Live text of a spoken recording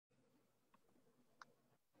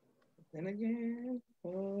Then again.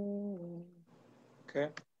 Oh. Okay.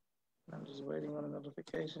 I'm just waiting on a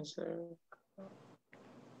notification, sir.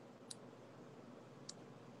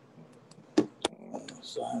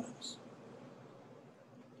 Silence.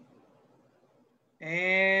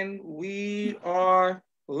 And we are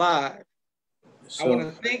live. I want So,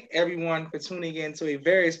 to thank everyone for tuning in to a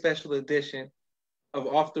very special edition of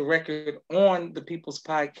Off the Record on the People's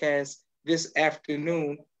Podcast this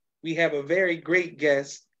afternoon. We have a very great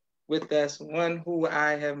guest with us, one who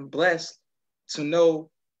I am blessed to know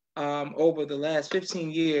over the last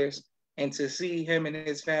 15 years and to see him and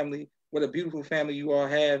his family. What a beautiful family you all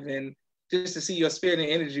have. And just to see your spirit and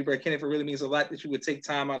energy, Brother Kenneth, it really means a lot that you would take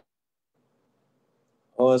time out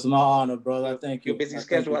oh, it's my honor, brother. I thank your you. busy I thank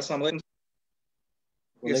schedule. you. Assalamu alaikum.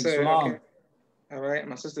 Yes, Walaikum sir. Okay. salam. All right.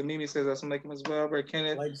 My sister Mimi says assalamu alaikum as well, Brother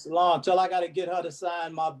Kenneth. Walaikum salam. Tell I got to get her to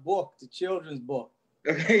sign my book, the children's book.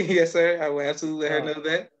 Okay. Yes, sir. I will absolutely let her know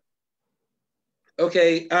that.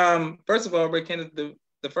 Okay. First of all, Brother Kenneth, the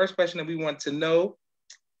first question that we want to know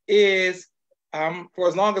is, for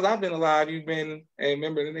as long as I've been alive, you've been a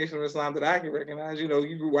member of the Nation of Islam that I can recognize. You know,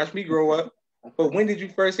 you watched me grow up. But when did you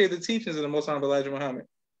first hear the teachings of the Most Honorable Elijah Muhammad?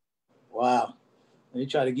 Wow. Let me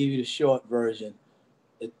try to give you the short version.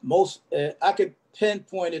 I could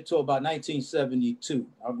pinpoint it to about 1972.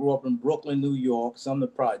 I grew up in Brooklyn, New York, some of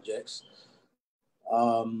the projects.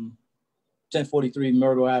 1043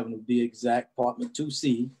 Myrtle Avenue, to be exact, apartment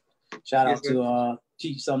 2C. Shout out to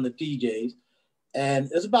some of the PJs.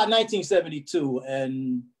 And it's about 1972.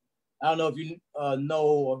 And I don't know if you know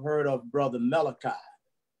or heard of Brother Malachi.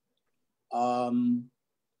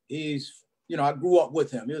 He's, I grew up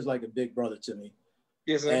with him. He was like a big brother to me.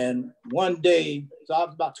 Yes, sir. And one day, so I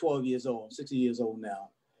was about 12 years old, I'm 60 years old now.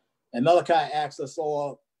 And Malachi asked us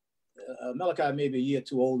all, Malachi maybe a year or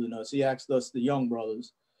two older than us, he asked us, the young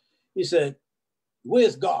brothers, he said,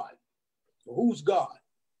 where's God? Who's God?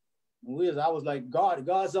 And I was like,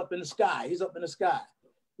 God's up in the sky. He's up in the sky.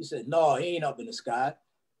 He said, no, he ain't up in the sky.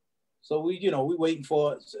 So we waiting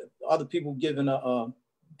for other people giving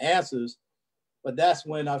answers. But that's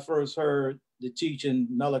when I first heard the teaching.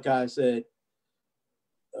 Malachi said,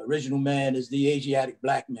 original man is the Asiatic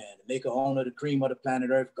black man, the maker, owner, the cream of the planet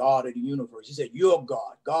Earth, God of the universe. He said, you're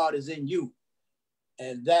God. God is in you.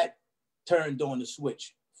 And that turned on the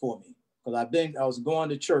switch for me. Because I was going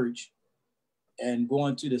to church and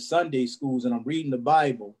going to the Sunday schools, and I'm reading the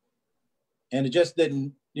Bible, and it just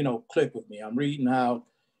didn't, click with me. I'm reading how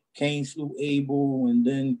Cain slew Abel, and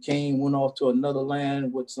then Cain went off to another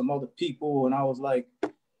land with some other people, and I was like,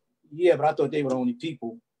 yeah, but I thought they were the only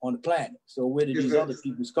people on the planet. So where did these other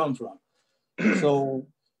peoples come from? So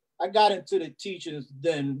I got into the teachings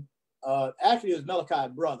then. Actually, it was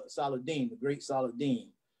Malachi's brother, Saladin, the great Saladin,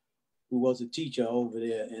 who was a teacher over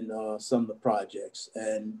there in some of the projects.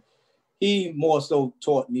 And he more so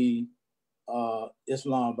taught me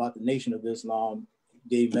Islam, about the Nation of Islam,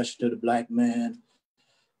 gave message to the black man.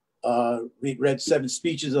 We read 7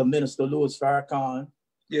 speeches of Minister Louis Farrakhan.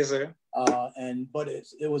 Yes, sir. But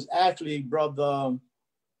it was actually brother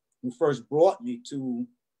who first brought me to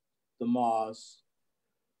the mosque,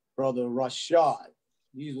 Brother Rashad.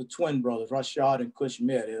 These were twin brothers, Rashad and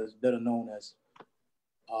Kushmir. They was better known as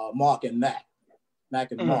Mark and Mac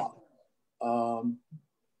and Mark.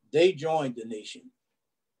 They joined the Nation.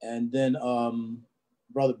 And then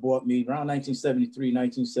brother brought me around 1973,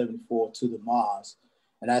 1974 to the mosque.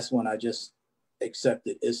 And that's when I just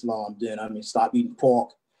accepted Islam then. Stopped eating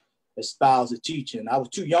pork, espoused the teaching. I was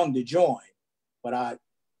too young to join, but I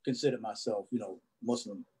considered myself,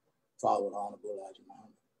 Muslim, followed Honorable Elijah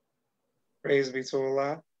Muhammad. Praise be to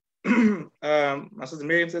Allah. My sister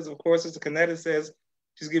Miriam says, of course, Sister Kenneth says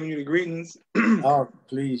she's giving you the greetings. Oh,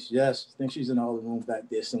 please, yes. I think she's in the other room back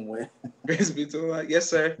there somewhere. Praise be to Allah. Yes,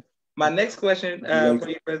 sir. My next question for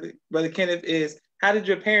you, Brother Kenneth, is how did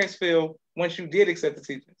your parents feel once you did accept the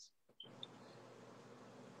teachings?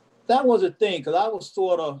 That was a thing, because I was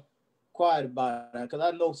sort of quiet about that, because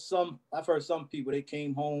I know I've heard some people, they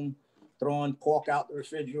came home throwing pork out the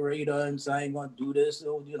refrigerator and saying, I ain't gonna do this,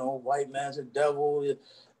 white man's a devil,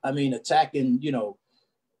 attacking,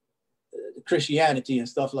 Christianity and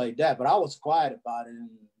stuff like that. But I was quiet about it, and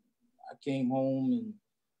I came home, and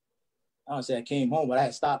I don't say I came home, but I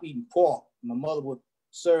had stopped eating pork. My mother would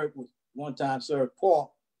one time serve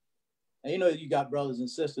pork, and you got brothers and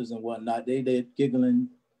sisters and whatnot, they're giggling.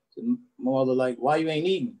 So my mother like, why you ain't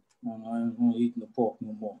eating? I don't eat the pork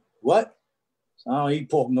no more. What? So I don't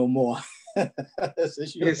eat pork no more. So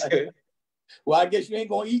she was like, well, I guess you ain't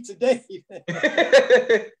gonna eat today.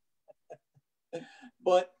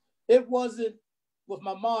 But it wasn't, with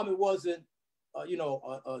my mom, it wasn't a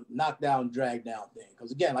knockdown, drag down thing.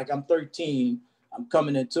 Because again, like I'm 13, I'm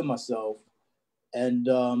coming into myself. And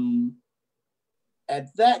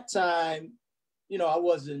at that time, I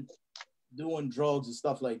wasn't doing drugs and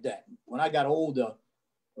stuff like that. When I got older,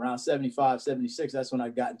 around 75, 76, that's when I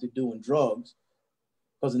got into doing drugs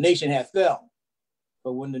because the nation had fell.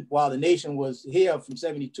 But while the nation was here from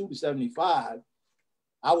 72 to 75,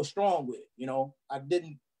 I was strong with it. I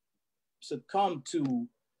didn't succumb to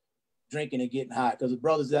drinking and getting high because the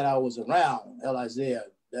brothers that I was around, El Isaiah,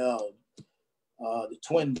 the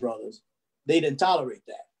twin brothers, they didn't tolerate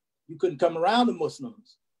that. You couldn't come around the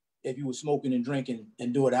Muslims if you were smoking and drinking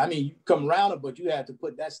and doing it. I mean, you come around them, but you had to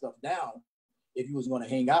put that stuff down if you was going to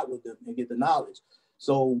hang out with them and get the knowledge.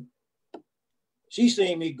 So she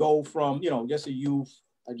seen me go from, just a youth,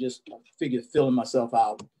 I figured filling myself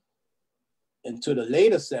out, into the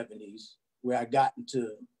later 70s where I got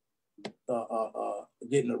into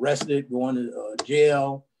getting arrested, going to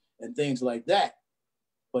jail and things like that.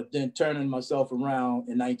 But then turning myself around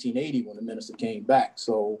in 1980 when the minister came back.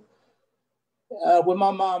 So with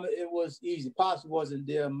my mom, it was easy. Pops wasn't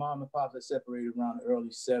there. Mom and Pops had separated around the early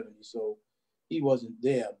 70s. So he wasn't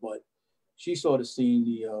there, but she sort of seen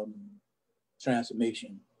the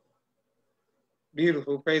transformation.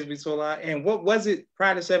 Beautiful. Praise be to Allah. And what was it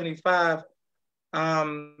prior to 75?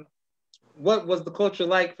 What was the culture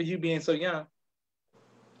like for you being so young?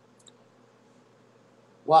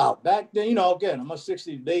 Wow. Back then, again, I'm a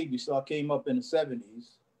 60s baby, so I came up in the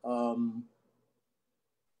 70s.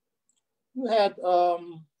 You had,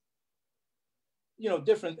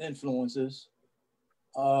 different influences.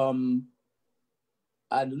 I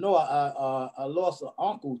know I lost an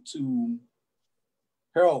uncle to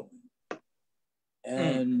heroin.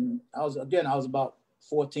 And I was about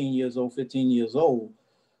 14 years old, 15 years old.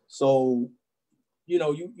 So,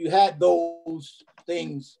 you had those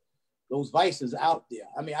things, those vices out there.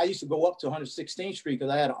 I mean, I used to go up to 116th Street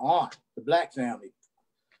because I had an aunt, the Black family.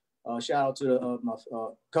 Shout out to my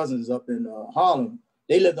cousins up in Harlem.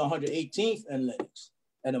 They lived on 118th and Lenox.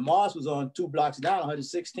 And the mosque was on 2 blocks down,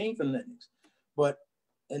 116th and Lenox. But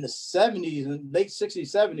in the 70s and late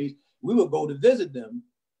 60s, 70s, we would go to visit them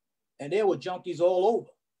and there were junkies all over.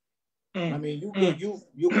 I mean, you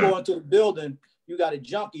go into the building, you got a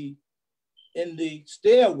junkie in the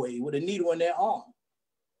stairway with a needle in their arm,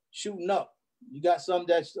 shooting up. You got some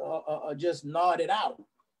that's just nodded out.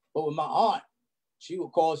 But with my aunt, she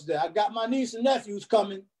would call us that I got my niece and nephews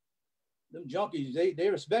coming. Them junkies, they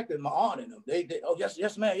respected my aunt and them. They oh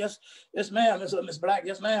yes ma'am, yes ma'am, Miss Black,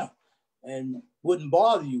 yes ma'am, and wouldn't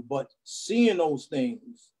bother you. But seeing those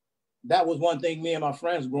things, that was one thing me and my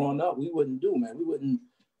friends growing up we wouldn't do, man. We wouldn't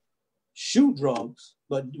shoot drugs,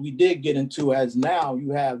 but we did get into, as now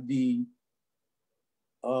you have the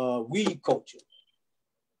weed culture.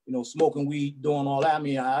 Smoking weed, doing all that. I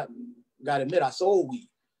mean, I gotta admit, I sold weed.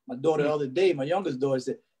 My daughter the other day, my youngest daughter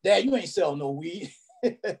said, "Dad, you ain't selling no weed."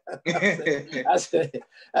 I said,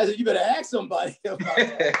 you better ask somebody about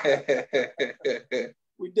that.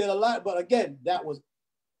 We did a lot, but again, that was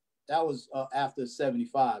after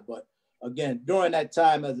 75. But again, during that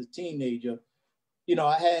time as a teenager,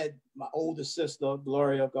 I had my older sister,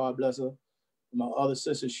 Gloria, God bless her, my other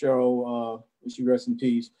sister, Cheryl, she rests in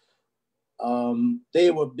peace. They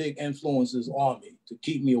were big influences on me to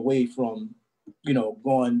keep me away from,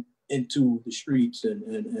 going into the streets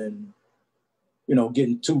and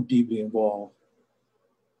getting too deeply involved.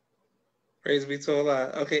 Praise be to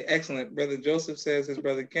Allah. Okay, excellent. Brother Joseph says his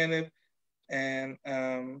brother Kenneth, and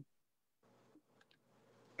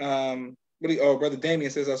Brother Damien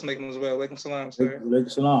says Assalamu as well. Alaikum salam, sir.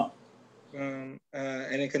 Alaikum salam. And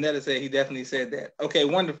then Kenneth said he definitely said that. Okay,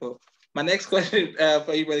 wonderful. My next question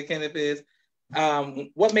for you, Brother Kenneth, is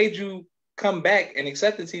what made you come back and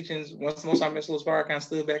accept the teachings once the Most High Mr. Farrakhan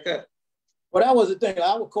stood back up? Well, that was the thing.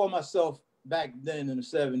 I would call myself back then in the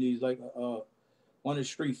 70s like one of the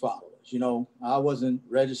street followers. I wasn't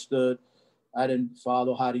registered. I didn't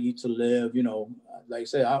follow how to eat to live. Like I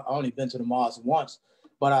said, I only been to the mosque once,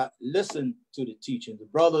 but I listened to the teaching. The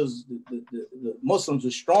brothers, the Muslims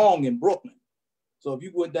were strong in Brooklyn. So if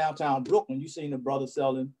you go downtown Brooklyn, you seen the brothers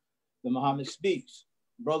selling the Muhammad Speaks.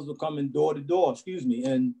 Brothers were coming door to door,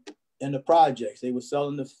 in the projects. They were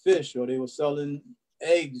selling the fish, or they were selling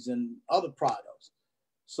eggs and other products.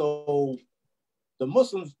 So the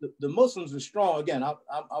Muslims were strong. Again,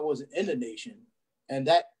 I wasn't in the nation, and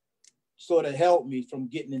that sort of helped me from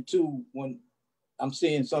getting into, when I'm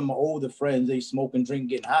seeing some of my older friends, they smoking, drinking,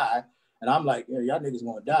 getting high, and I'm like, yeah, y'all niggas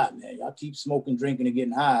gonna die, man. Y'all keep smoking, drinking, and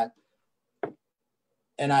getting high.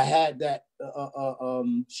 And I had that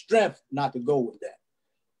strength not to go with that.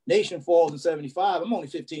 Nation falls in 75. I'm only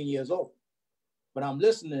 15 years old. but I'm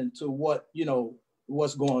listening to what,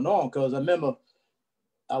 what's going on. Because I remember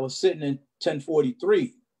I was sitting in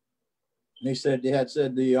 1043, and they had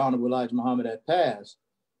said the Honorable Elijah Muhammad had passed,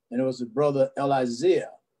 and it was a brother Elizir.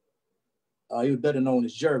 He was better known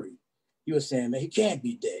as Jerry. He was saying, man, he can't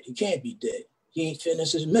be dead. He can't be dead. He ain't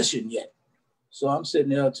finished his mission yet. So I'm sitting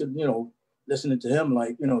there to, listening to him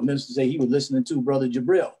like, minister say he was listening to Brother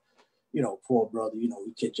Jabril. Poor brother, he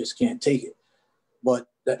just can't take it. But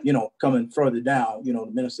that, coming further down,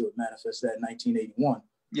 the minister would manifest that in 1981.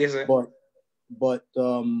 Yes, sir. But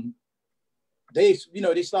they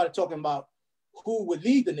started talking about who would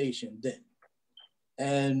lead the nation then.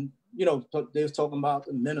 And, they was talking about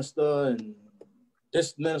the minister and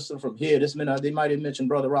this minister from here, this minister, they might have mentioned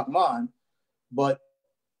Brother Rahman. But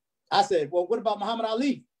I said, well, what about Muhammad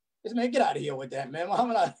Ali? I said, man, get out of here with that, man.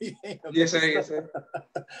 Muhammad Ali ain't a Yes, minister. sir, yes, sir.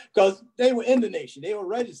 Because they were in the nation. They were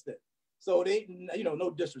registered. So they,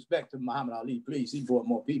 no disrespect to Muhammad Ali, please. He brought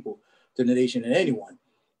more people to the nation than anyone.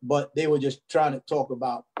 But they were just trying to talk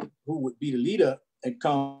about who would be the leader and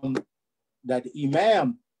come that the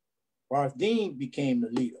Imam Bardeen became the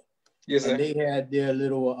leader. Yes, sir. And they had their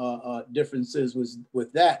little differences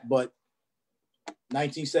with that. But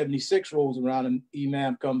 1976 rolls around and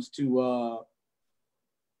Imam comes to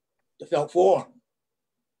the Felt Forum.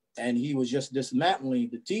 And he was just dismantling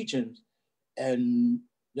the teachings. And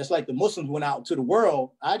just like the Muslims went out to the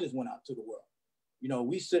world, I just went out to the world.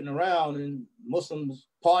 We sitting around and Muslims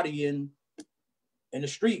partying in the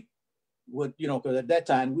street with, because at that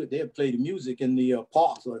time they'd play the music in the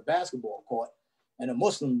parks or the basketball court. And the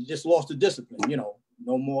Muslims just lost the discipline,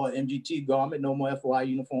 no more MGT garment, no more FOI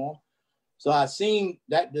uniform. So I seen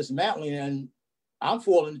that dismantling and I'm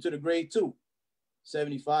falling into the grade too.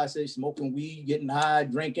 75, say smoking weed, getting high,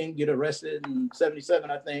 drinking, get arrested. And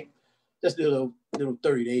 77, I think, just a little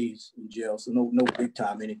 30 days in jail. So no big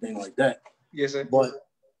time, anything like that. Yes, sir. But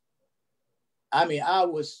I mean, I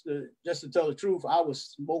was, just to tell the truth, I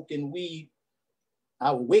was smoking weed.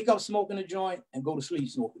 I would wake up smoking a joint and go to sleep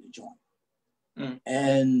smoking a joint.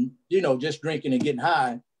 And, just drinking and getting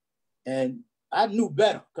high. And I knew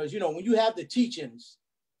better because, when you have the teachings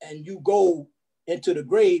and you go into the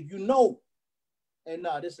grave, and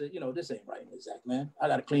this ain't right, Zach, man. I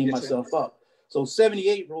got to clean myself up. So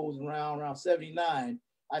 78 rolls around 79.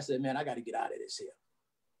 I said, man, I got to get out of this here.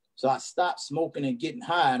 So I stopped smoking and getting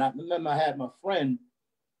high. And I remember I had my friend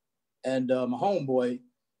and my homeboy,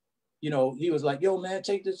 he was like, yo, man,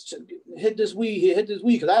 take this, hit this weed here, hit this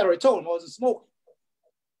weed. Because I had already told him I wasn't smoking.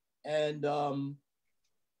 And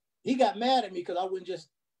he got mad at me because I wouldn't just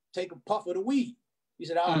take a puff of the weed. He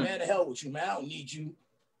said, oh, man, the hell with you, man. I don't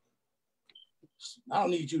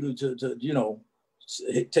need you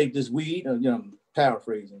to take this weed. I'm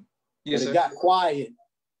paraphrasing. Yes, but it got quiet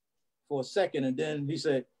for a second. And then he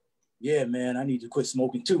said, yeah, man, I need to quit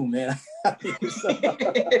smoking too, man. But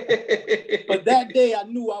that day I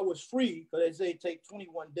knew I was free because they say it take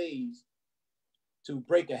 21 days to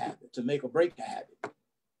break a habit, to make or break a habit.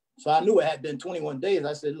 So I knew it had been 21 days.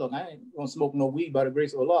 I said, look, I ain't gonna smoke no weed by the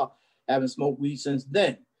grace of Allah. I haven't smoked weed since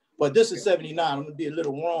then. But this is 79. I'm gonna be a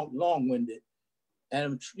little long-winded.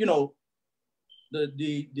 And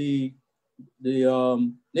the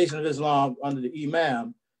Nation of Islam under the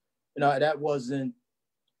Imam, that wasn't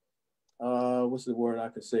what's the word I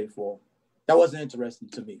could say for? That wasn't interesting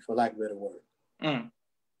to me, for lack of a better word.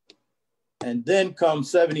 And then come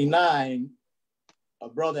 79, a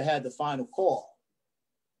brother had the final call.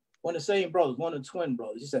 One of the same brothers, one of the twin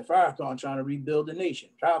brothers. He said, Farrakhan trying to rebuild the nation.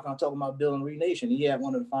 Farrakhan talking about building a nation. He had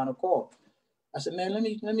one of the final calls. I said, man, let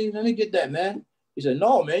me get that, man. He said,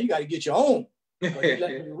 no, man, you got to get your own. But he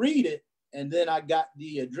let me read it. And then I got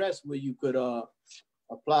the address where you could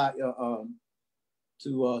apply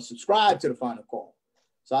to subscribe to the final call.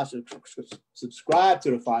 So I should subscribe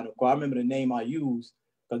to the final call. I remember the name I used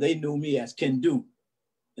because they knew me as Kendu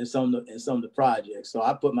in some of the projects. So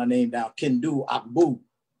I put my name down, Kendu Akbu.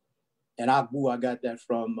 And Akbu, I got that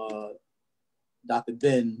from Dr.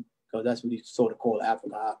 Ben, because that's what he sort of called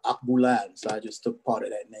Africa, Akbulan. So I just took part of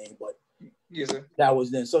that name, but yes, sir. That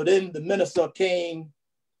was then. So then the minister came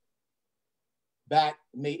back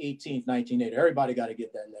May 18th, 1980. Everybody got to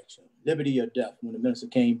get that lecture, Liberty or Death, when the minister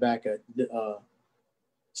came back at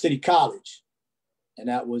City College. And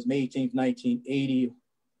that was May 18th, 1980,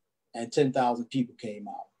 and 10,000 people came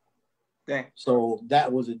out. Dang. So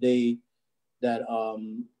that was a day that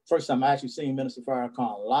first time I actually seen Minister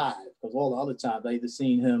Farrakhan live, because all the other times I either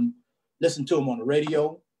seen him, listened to him on the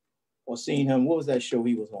radio, or seen him, what was that show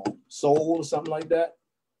he was on? Soul or something like that.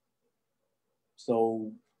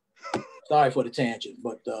 So sorry for the tangent,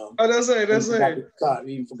 but that's it. Sorry,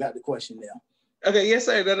 we even forgot the question there. Okay, yes,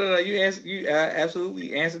 sir. No. You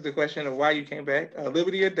absolutely answered the question of why you came back.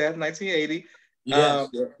 Liberty or Death, 1980. Yes,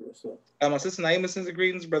 yes, sir. My sister Naima sends her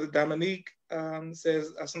greetings. Brother Dominique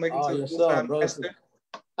says, "Assalamu Oh, to the yes, Most sir, High brother. Master."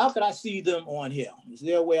 How can I see them on here? Is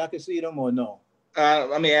there a way I can see them or no?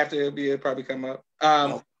 I mean, after it'll probably come up.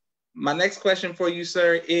 No. My next question for you,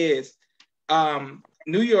 sir, is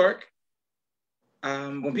New York.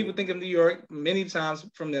 When people think of New York, many times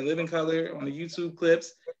from their living color on the YouTube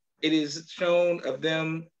clips, it is shown of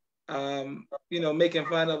them, making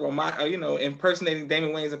fun of or impersonating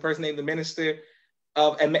Damon Wayans, impersonating the minister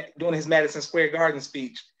of doing his Madison Square Garden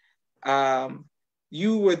speech.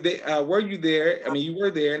 You were there. Were you there? I mean, you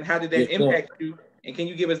were there, and how did Yes, that sir. impact you? And can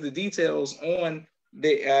you give us the details on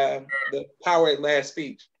the Power at Last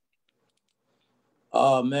speech?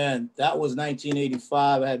 Oh man, that was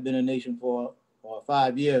 1985. I had been in the nation for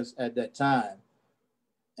 5 years at that time,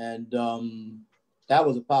 and that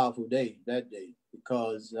was a powerful day that day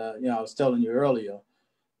because I was telling you earlier,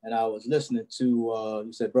 and I was listening to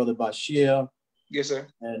you said Brother Bashir. Yes, sir.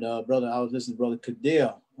 And I was listening to Brother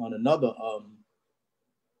Kadir on another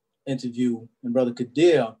interview, and Brother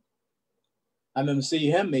Kadir, I remember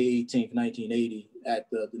seeing him May 18th, 1980 at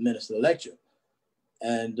the minister lecture.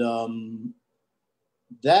 And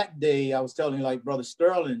that day I was telling you, like, Brother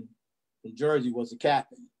Sterling from Jersey was the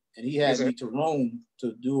captain, and he had me to Rome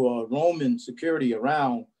to do a Roman security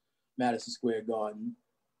around Madison Square Garden.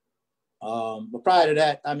 But prior to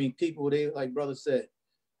that, I mean, people, they, like Brother said,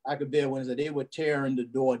 I could bear witness that they were tearing the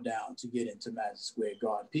door down to get into Madison Square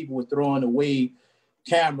Garden. People were throwing away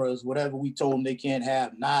cameras, whatever we told them they can't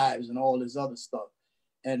have, knives and all this other stuff,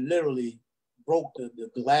 and literally broke the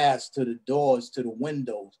glass to the doors, to the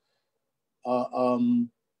windows.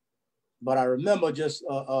 But I remember just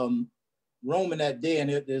roaming that day, and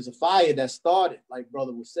there's a fire that started, like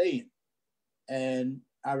Brother was saying. And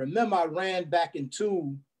I remember I ran back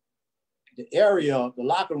into the area, the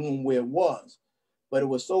locker room where it was, but it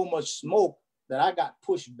was so much smoke that I got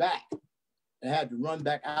pushed back and had to run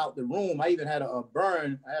back out the room. I even had a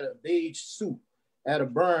burn. I had a beige suit. I had a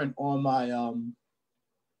burn on my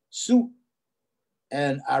suit.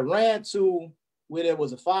 And I ran to where there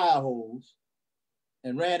was a fire hose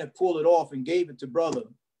and ran and pulled it off and gave it to Brother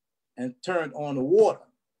and turned on the water.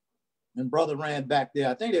 And Brother ran back there.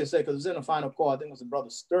 I think they said, because it was in the final call, I think it was a Brother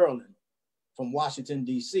Sterling from Washington,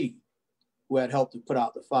 D.C., who had helped to put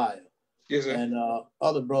out the fire. Yes, sir. And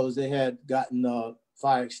other brothers, they had gotten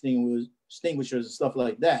fire extinguishers and stuff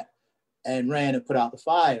like that, and ran and put out the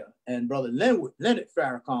fire. And Brother Leonard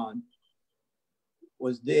Farrakhan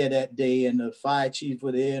was there that day, and the fire chiefs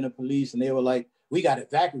were there and the police, and they were like, we got to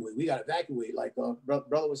evacuate, like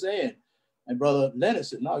Brother was saying. And Brother Leonard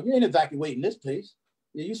said, no, you ain't evacuating this place.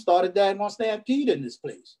 You started that one stampede in this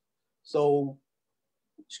place. So,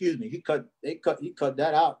 excuse me, he cut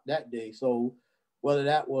that out that day. So whether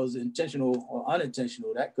that was intentional or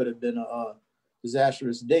unintentional, that could have been a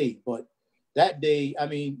disastrous day. But that day, I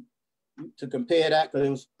mean, to compare that, because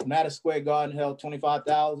it was Madison Square Garden held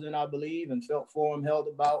 25,000, I believe, and Felt Forum held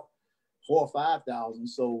about 4,000 or 5,000.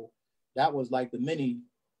 So that was like the mini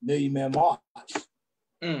Million Man March.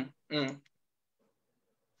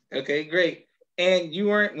 Okay, great. And you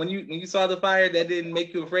weren't, when you saw the fire, that didn't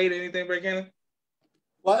make you afraid of anything, Brother Kenneth?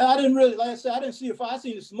 Well, I didn't really, like I said, I didn't see a fire. I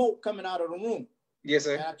seen the smoke coming out of the room. Yes,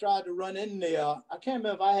 sir. And I tried to run in there. I can't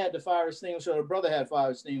remember if I had the fire extinguisher or the brother had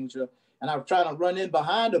fire extinguisher. And I was trying to run in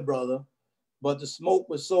behind the brother, but the smoke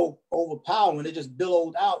was so overpowering, it just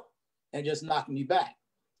billowed out and just knocked me back.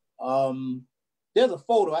 There's a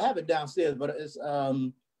photo, I have it downstairs, but it's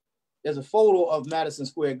there's a photo of Madison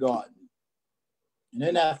Square Garden. And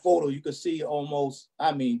in that photo, you could see almost,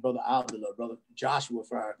 I mean, Brother Abdullah, Brother Joshua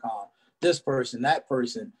Farrakhan, this person, that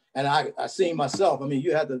person. And I seen myself. I mean,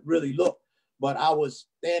 you had to really look. But I was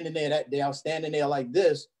standing there that day. I was standing there like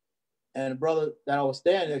this. And the brother that I was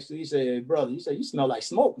standing next to, he said, hey, brother, he said, you smell like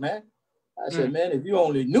smoke, man. I said, man, if you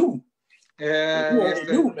only knew. If you only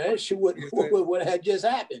knew, man, what had just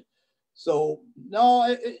happened. So, no,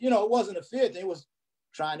 it wasn't a fear thing. It was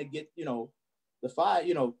trying to get, the fire,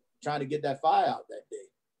 trying to get that fire out that day.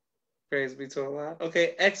 Praise be to Allah.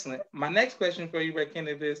 Okay, excellent. My next question for you, Brother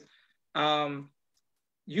Kenneth, is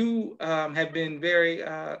you have been very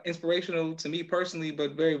inspirational to me personally,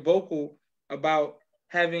 but very vocal about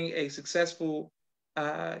having a successful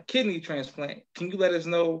kidney transplant. Can you let us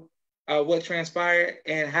know what transpired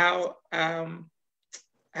and how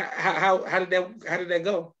did that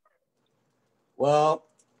go? Well,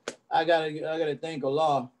 I gotta thank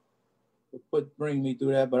Allah for bringing me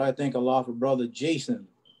through that, but I thank Allah for Brother Jason.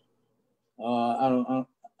 I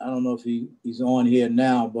don't know if he's on here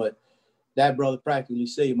now, but that brother practically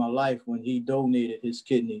saved my life when he donated his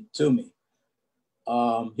kidney to me.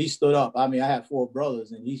 He stood up. I mean, I had 4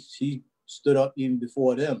 brothers, and he stood up even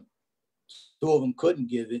before them. 2 of them couldn't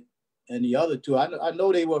give it, and the other 2, I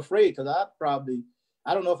know they were afraid, because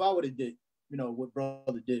I don't know if I would have did, what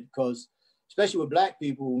brother did, because especially with Black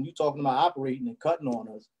people, when you're talking about operating and cutting on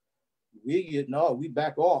us, we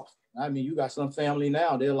back off. I mean, you got some family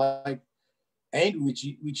now, they're like angry with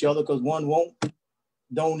each other because one won't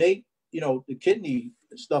donate, the kidney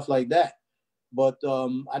and stuff like that. But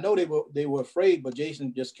I know they were afraid, but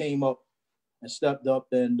Jason just came up and stepped up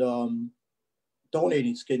and donated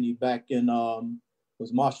his kidney back in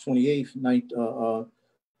was March 28th,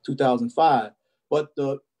 2005. But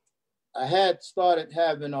I had started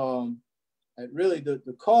having really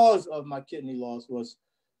the cause of my kidney loss was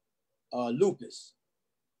lupus.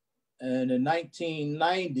 And in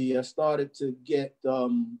 1990, I started to get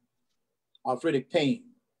arthritic pain.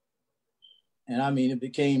 And I mean, it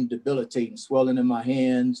became debilitating, swelling in my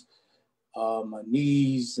hands, my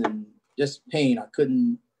knees, and just pain. I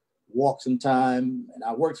couldn't walk sometime. And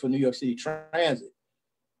I worked for New York City Transit.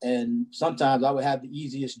 And sometimes I would have the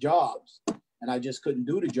easiest jobs, and I just couldn't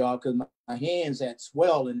do the job because my hands had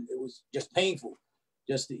swelled, and it was just painful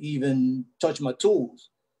just to even touch my tools.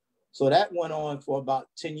 So that went on for about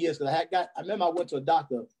 10 years. Because I remember I went to a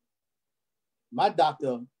doctor. My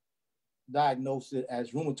doctor diagnosed it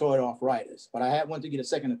as rheumatoid arthritis, but I went to get a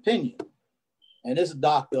second opinion. And this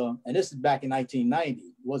doctor, and this is back in 1990,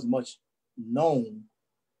 it wasn't much known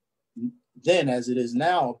then as it is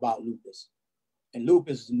now about lupus. And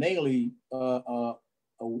lupus is mainly, I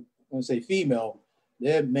want to say female,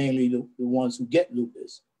 they're mainly the ones who get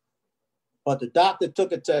lupus. But the doctor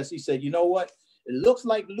took a test. He said, you know what? It looks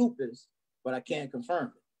like lupus, but I can't confirm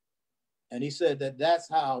it. And he said that that's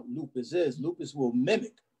how lupus is. Lupus will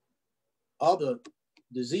mimic other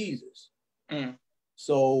diseases. Mm.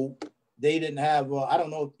 So they didn't have, I don't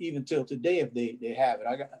know even till today if they have it.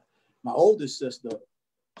 I got my oldest sister,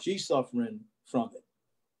 she's suffering from it,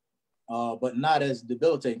 but not as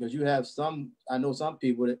debilitating, because you have I know some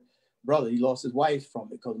people that, brother, he lost his wife from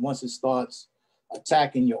it, because once it starts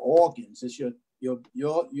attacking your organs, it's your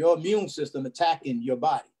immune system attacking your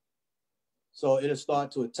body. So it'll start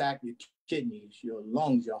to attack your kidneys, your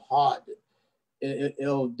lungs, your heart.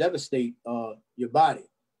 It'll devastate your body.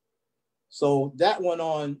 So that went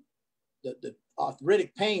on, the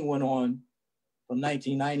arthritic pain went on from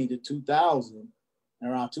 1990 to 2000.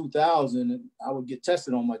 And around 2000, I would get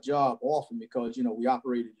tested on my job often because, we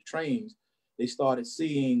operated the trains. They started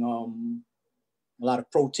seeing a lot of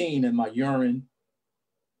protein in my urine.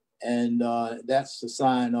 And that's a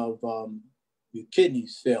sign of your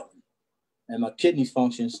kidneys failing. And my kidney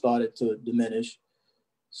function started to diminish.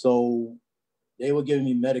 So they were giving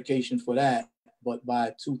me medication for that. But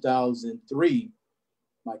by 2003,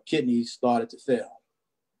 my kidneys started to fail.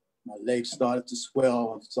 My legs started to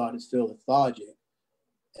swell. I started to feel lethargic.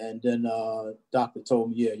 And then doctor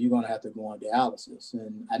told me, yeah, you're going to have to go on dialysis.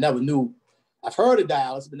 And I never knew, I've heard of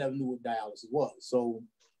dialysis, but never knew what dialysis was. So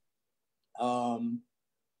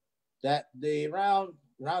that day, around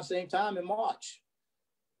the same time in March,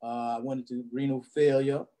 I went into renal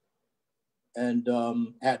failure and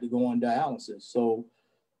had to go on dialysis. So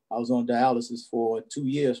I was on dialysis for 2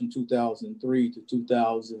 years, from 2003 to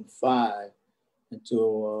 2005,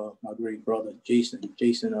 until my great brother, Jason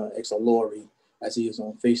Exalori, as he is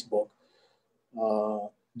on Facebook,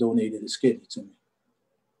 donated his kidney to me.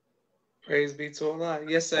 Praise be to Allah.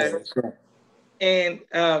 Yes, sir. And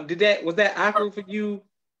was that awkward for you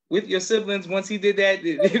with your siblings once he did that?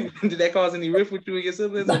 Did that cause any rift with you and your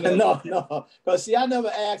siblings? No. Because see, I never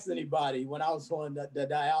asked anybody when I was on the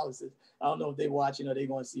dialysis. I don't know if they're watching or they're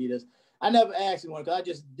going to see this. I never asked anyone because I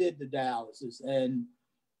just did the dialysis. And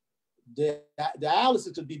the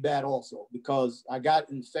dialysis could be bad also because I got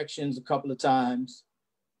infections a couple of times.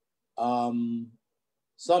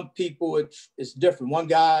 Some people, it's different. One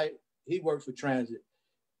guy, he worked for transit.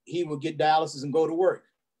 He would get dialysis and go to work.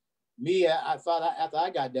 Me, I thought after I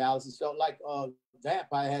got dialysis, felt like a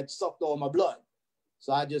vampire had sucked all my blood.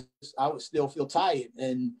 So I would still feel tired.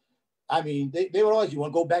 And I mean, they would always, you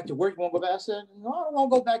want to go back to work? You want to go back? I said, no, I don't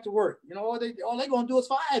want to go back to work. All they're going to do is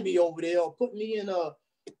fire me over there or put me in a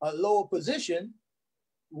lower position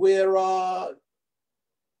where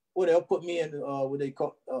they'll put me in what they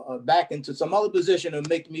call back into some other position and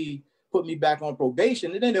put me back on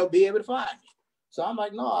probation, and then they'll be able to fire me. So I'm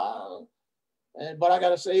like, no, but I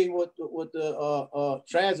gotta say, with the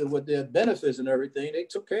transit, with their benefits and everything, they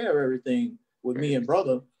took care of everything with me and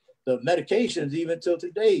brother. The medications, even till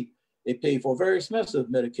today, they pay for very expensive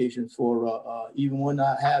medications for even when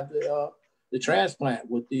I have the transplant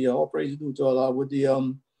with the all praise due to Allah with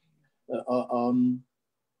the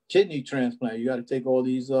kidney transplant. You got to take all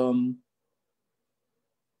these you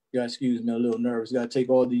got, excuse me, a little nervous. You got to take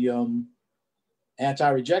all the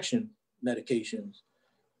anti-rejection medications,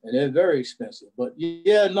 and they're very expensive. But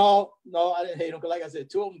yeah, no, I didn't hate them because, like I said,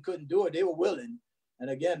 two of them couldn't do it. They were willing, and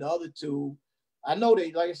again, the other two, I know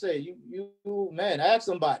they, like I said, you man, ask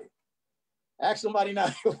somebody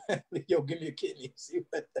now. Yo, give me a kidney.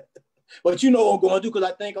 But you know what I'm going to do, because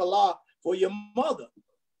I thank Allah for your mother.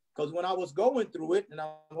 Because when I was going through it, and I'm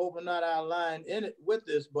hoping not out of line in it with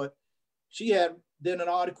this, but she had did an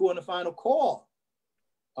article in the Final Call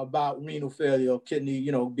about renal failure, kidney,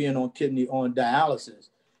 you know, being on kidney on dialysis.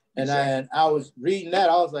 And I was reading that,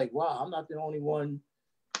 I was like, wow, I'm not the only one,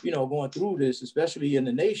 you know, going through this, especially in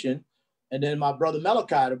the nation. And then my brother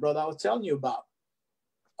Malachi, the brother I was telling you about,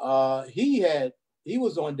 he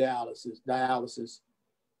was on dialysis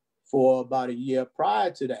for about a year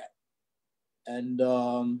prior to that. And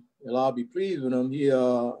I'll be pleased with him. He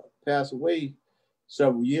passed away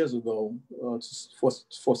several years ago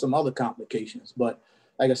for some other complications. But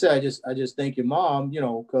like I said, I just thank your mom, you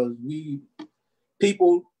know, because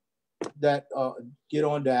people that get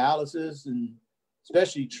on dialysis, and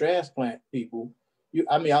especially transplant people,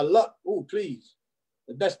 I love, please,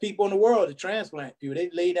 the best people in the world, the transplant people, they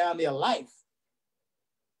lay down their life.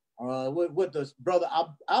 With this brother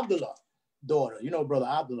Abdullah daughter, you know brother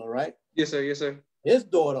Abdullah, right? Yes, sir. Yes, sir. His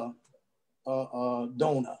daughter,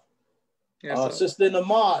 Dona, Yes, sister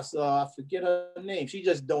Namaz, I forget her name. She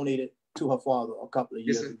just donated to her father a couple of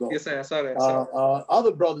years ago. Yes, sir. I saw that.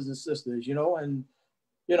 Other brothers and sisters, you know, and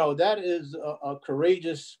you know that is a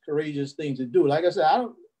courageous thing to do. Like I said, I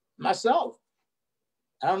don't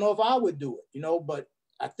know if I would do it, you know, but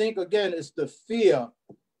I think again it's the fear.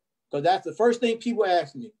 Because that's the first thing people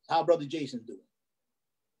ask me, how Brother Jason doing?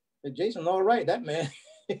 And Jason, all right, that man,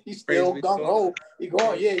 he's still gung-ho. He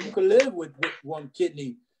going, yeah, you can live with one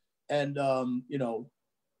kidney and, you know,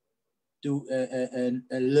 do and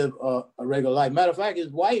live a regular life. Matter of fact,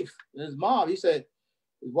 his wife and his mom, his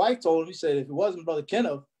wife told him, he said, if it wasn't Brother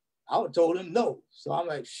Kenneth, I would have told him no. So I'm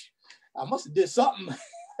like, I must have did something.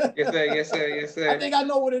 Yes, sir, yes, sir, yes, sir. I think I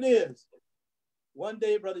know what it is. One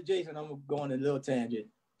day, Brother Jason, I'm going on a little tangent.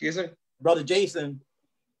 Yes, sir. Brother Jason,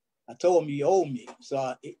 I told him he owed me.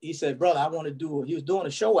 So he said, brother, I want to do, he was doing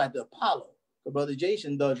a show at the Apollo. But Brother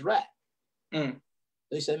Jason does rap.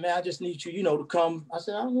 They said, man, I just need you, you know, to come. I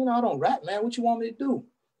said, I don't rap, man. What you want me to do?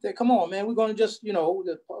 They said, come on, man. We're going to just, you know,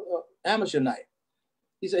 the amateur night.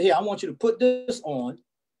 He said, here, I want you to put this on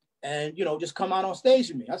and, you know, just come out on stage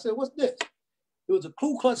with me. I said, what's this? It was a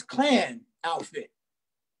Ku Klux Klan outfit.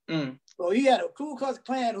 So he had a Ku Klux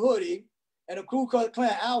Klan hoodie and a Ku Klux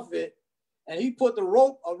Klan outfit, and he put a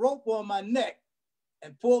rope on my neck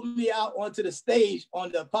and pulled me out onto the stage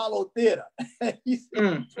on the Apollo Theater. He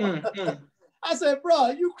said, I said, bro,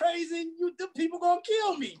 are you crazy? The people gonna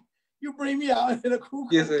kill me. You bring me out in a Ku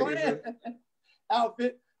Klux Klan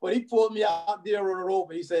outfit. But he pulled me out there on the rope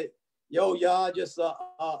and he said, yo, y'all just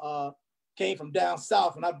came from down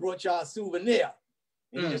south and I brought y'all a souvenir.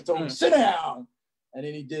 And he just told me, sit down. And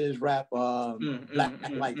then he did his rap, Black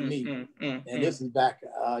Like Me. And this is back,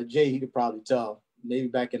 Jay, he could probably tell, maybe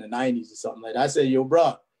back in the 90s or something like that. I said, yo,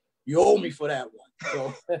 bro, you owe me for that one.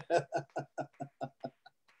 So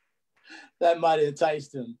that might have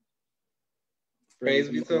enticed him. Praise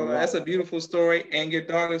be to Allah. That's a beautiful story. And your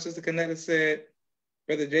daughter, Sister Kenneth, said,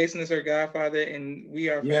 Brother Jason is her godfather, and we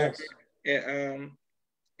are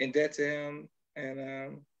in debt to him.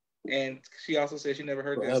 And she also said she never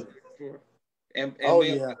heard that before. And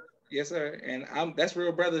man, yes, sir. And that's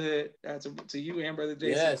real brotherhood to you and Brother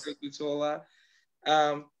Jason. Yes. Thank you to Allah.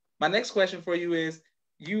 My next question for you is,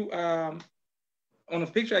 you on a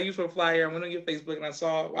picture I used for a flyer, I went on your Facebook and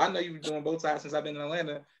I know you were doing bow ties since I've been in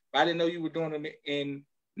Atlanta, but I didn't know you were doing them in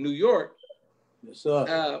New York. Yes,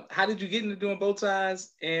 sir. How did you get into doing bow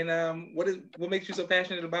ties, and what makes you so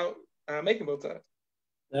passionate about making bow ties?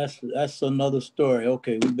 That's another story.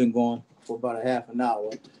 Okay, we've been going for about a half an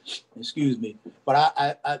hour. Excuse me, but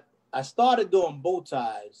I started doing bow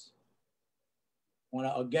ties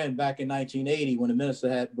back in 1980 when the minister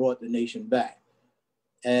had brought the nation back,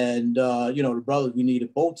 and you know, the brothers, we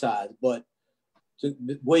needed bow ties, but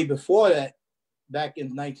way before that, back in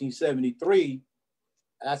 1973,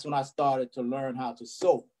 that's when I started to learn how to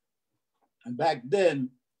sew. And back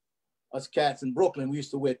then, us cats in Brooklyn, we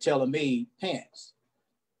used to wear tailor-made pants.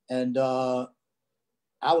 And I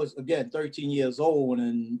was, again, 13 years old,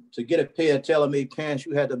 and to get a pair of tailor-made pants,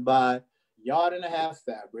 you had to buy 1.5 yards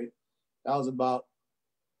fabric. That was about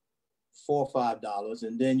 $4 or $5.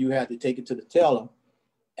 And then you had to take it to the tailor,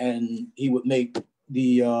 and he would make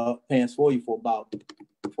the pants for you for about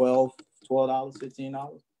 $12,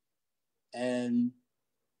 $15. And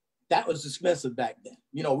that was expensive back then.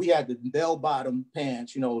 You know, we had the bell-bottom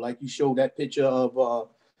pants, you know, like you showed that picture of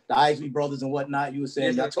the Isley Brothers and whatnot. You were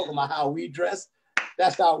saying, y'all talking about how we dress.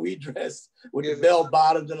 That's how we dress, with the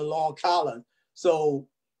bell-bottoms and the long collar. So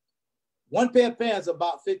one pair of pants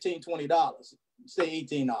about $15, $20, say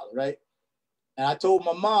 $18, right? And I told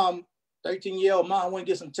my mom, 13-year-old mom, I want to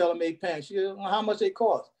get some tailor-made pants. She said, well, how much they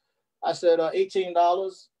cost? I said,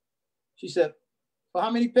 $18. She said, for how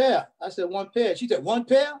many pair? I said, one pair. She said, one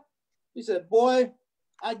pair? She said, boy,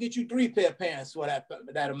 I'll get you 3 pair of pants for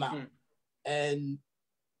that amount. And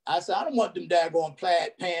I said, I don't want them daggone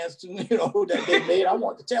plaid pants, you know, that they made. I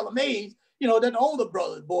want the tailor-made, you know, that the older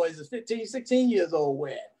brothers, boys is 15, 16 years old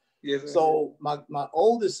wear. Yes, so my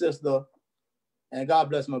oldest sister, and God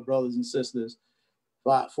bless my brothers and sisters,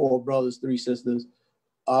 4 brothers, 3 sisters.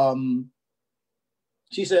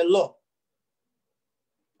 She said, look,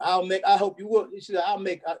 I hope you will. She said,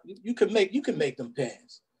 you can make them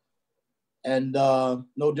pants. And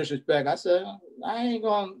no disrespect, I said, I ain't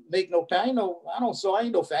gonna make no pants. I don't sew. I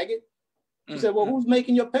ain't no faggot. She said, well, who's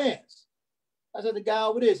making your pants? I said, the guy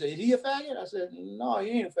over there. Said, is he a faggot? I said, no, he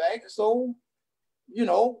ain't a faggot. So, you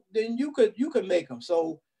know, then you could make them.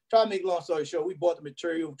 So try to make long story short, we bought the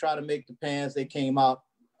material, try to make the pants. They came out.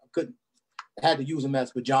 Had to use them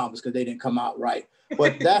as pajamas because they didn't come out right.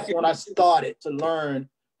 But that's when I started to learn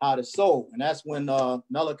how to sew. And that's when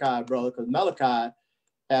Malachi, brother, because Malachi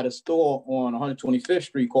had a store on 125th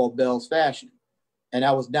Street called Bell's Fashion. And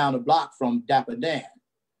that was down the block from Dapper Dan.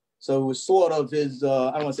 So it was sort of his,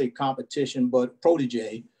 I don't want to say competition, but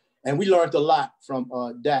protege. And we learned a lot from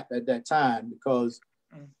Dap at that time, because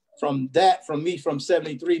from me from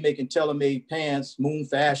 73, making tailor-made pants, Moon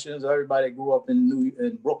Fashions, everybody that grew up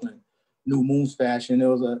in Brooklyn knew Moon's Fashion. There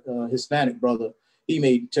was a Hispanic brother. He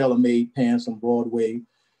made tailor-made pants on Broadway.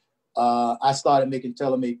 I started making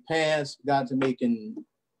tailor-made pants, got into making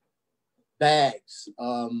bags.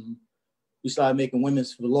 We started making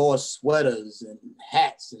women's velour sweaters and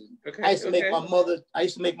hats. And I used to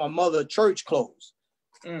make my mother church clothes.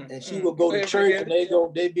 And she would go to church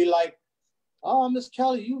and they'd be like, oh, Miss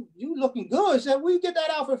Kelly, you looking good. I said, where you get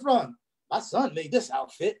that outfit from? My son made this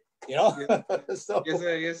outfit, you know? Yes. So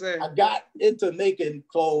yes, sir. I got into making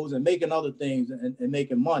clothes and making other things and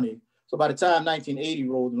making money. So by the time 1980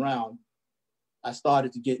 rolled around, I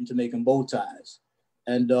started to get into making bow ties.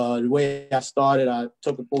 And the way I started, I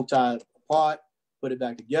took a bow tie apart, put it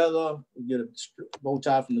back together, get a bow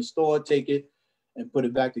tie from the store, take it and put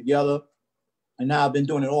it back together. And now I've been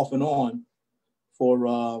doing it off and on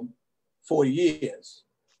for 40 years.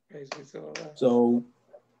 So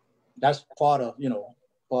that's part of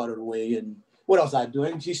the way. And what else I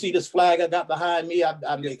do? You see this flag I got behind me?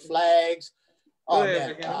 I make flags. Oh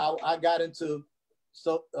man, I got into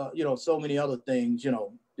so many other things,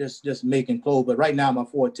 just making clothes. But right now my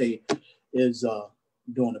forte is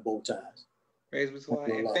doing the bow ties. Praise be to God.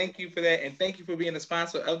 And thank you for that. And thank you for being a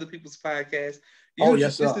sponsor of the People's Podcast.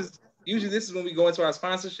 Yes, sir. Usually this is when we go into our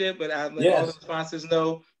sponsorship, but I let all the sponsors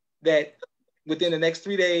know that within the next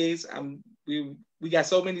 3 days, we got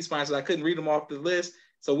so many sponsors, I couldn't read them off the list.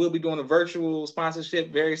 So we'll be doing a virtual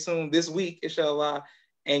sponsorship very soon, this week, inshallah.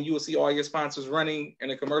 And you will see all your sponsors running in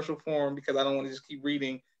a commercial form, because I don't want to just keep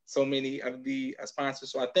reading so many of the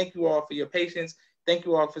sponsors. So I thank you all for your patience. Thank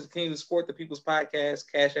you all for continuing to support the People's Podcast,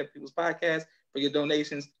 Cash App People's Podcast, for your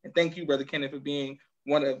donations. And thank you, Brother Kenneth, for being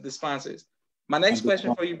one of the sponsors. My next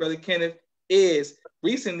question for you, Brother Kenneth, is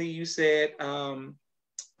recently you said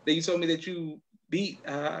that you told me that you beat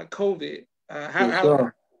COVID.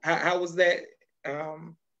 How was that?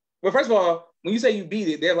 Well, first of all, when you say you beat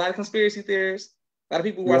it, there are a lot of conspiracy theorists, a lot of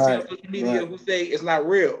people who I see on social media who say it's not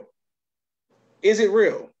real. Is it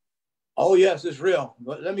real? Oh, yes, it's real.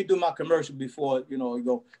 But let me do my commercial before, you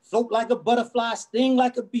go. Float like a butterfly, sting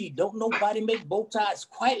like a bee. Don't nobody make bow ties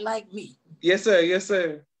quite like me. Yes, sir. Yes,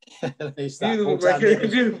 sir. Beautiful.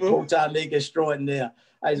 Bow tie make extraordinaire.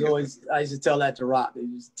 I used to tell that to Rock. It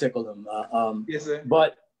used to tickle him. Yes, sir.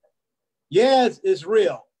 But yeah, it's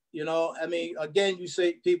real. I mean, again, you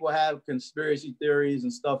say people have conspiracy theories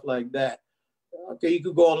and stuff like that. Okay, you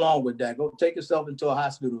could go along with that. Go take yourself into a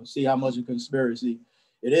hospital and see how much of conspiracy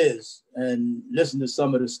it is and listen to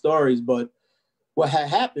some of the stories. But what had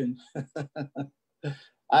happened,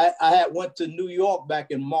 I had went to New York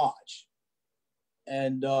back in March.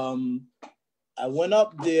 And I went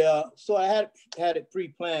up there. So I had it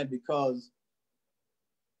pre-planned because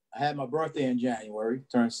I had my birthday in January,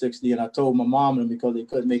 turned 60, and I told my mom and them, because they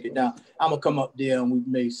couldn't make it down, I'm gonna come up there and we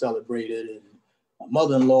may celebrate it. My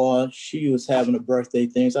mother-in-law, she was having a birthday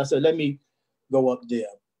thing. So I said, let me go up there.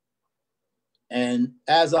 And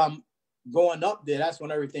as I'm going up there, that's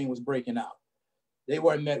when everything was breaking out. They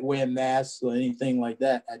weren't wearing masks or anything like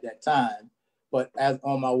that at that time. But as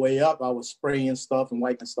on my way up, I was spraying stuff and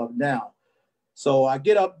wiping stuff down. So I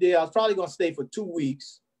get up there. I was probably going to stay for 2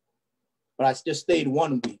 weeks, but I just stayed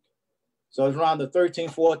 1 week. So it was around the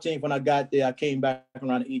 13th, 14th when I got there. I came back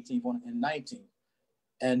around the 18th and 19th.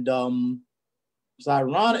 And it's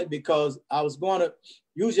ironic because I was going to,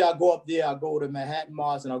 usually I go up there, I go to Manhattan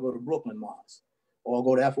Mars and I go to Brooklyn Mars, or I'll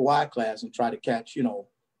go to FOI class and try to catch,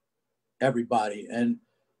 everybody. And,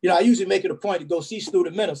 I usually make it a point to go see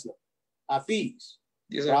student minister, Hafiz.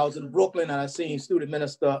 Yes, so I was in Brooklyn and I seen student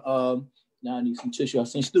minister, now I need some tissue. I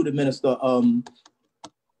seen student minister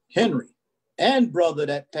Henry and brother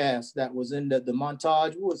that passed that was in the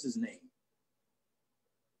montage. What was his name?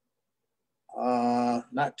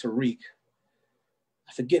 Not Tariq.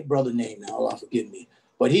 I forget brother name now. Allah forgive me.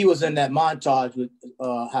 But he was in that montage with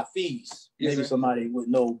Hafiz. Maybe yes, somebody would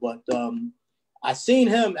know. But I seen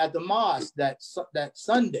him at the mosque that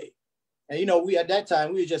Sunday. And, we at that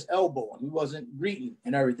time, we were just elbowing. We wasn't greeting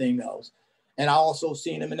and everything else. And I also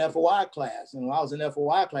seen him in FOI class. And when I was in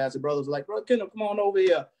FOI class, the brothers were like, bro, Kenneth, come on over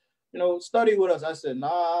here. Study with us. I said,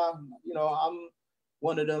 nah, I'm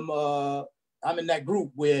one of them. I'm in that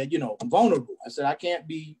group where, I'm vulnerable. I said, I can't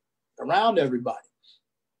be around everybody.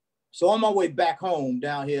 So on my way back home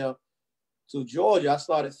down here to Georgia, I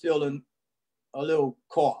started feeling a little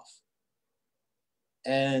cough.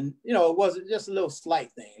 And, it wasn't just a little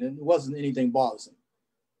slight thing. It wasn't anything bothersome.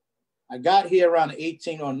 I got here around the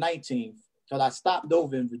 18th or 19th because I stopped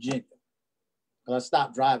over in Virginia. Because I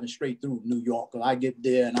stopped driving straight through New York. Because I get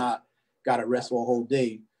there and I got to rest for a whole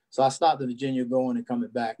day. So I stopped in Virginia going and coming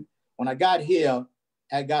back. When I got here,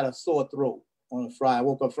 I got a sore throat on a Friday. I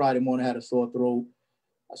woke up Friday morning, had a sore throat.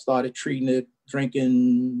 I started treating it,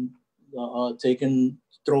 drinking, taking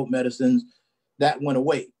throat medicines. That went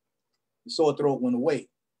away. The sore throat went away.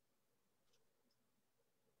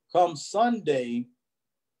 Come Sunday,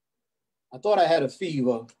 I thought I had a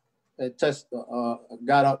fever. I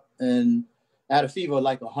got up and I had a fever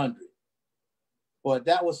like 100. But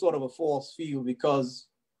that was sort of a false fever because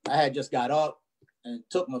I had just got up and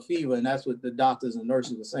took my fever, and that's what the doctors and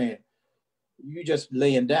nurses were saying. You just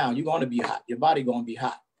laying down, you're going to be hot. Your body going to be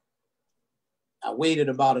hot. I waited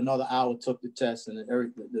about another hour, took the test, and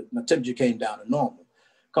my temperature came down to normal.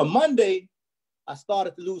 Come Monday, I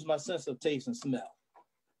started to lose my sense of taste and smell.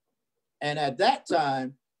 And at that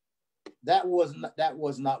time, that was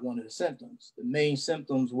not one of the symptoms. The main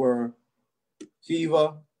symptoms were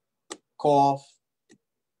fever, cough,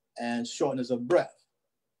 and shortness of breath.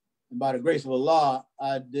 And by the grace of Allah,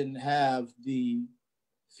 I didn't have the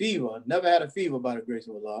fever, never had a fever by the grace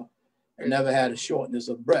of Allah, and never had a shortness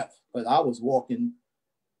of breath. But I was walking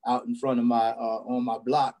out in front of on my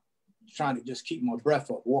block, trying to just keep my breath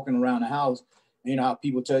up, walking around the house. You know how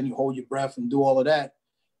people tell you, hold your breath and do all of that.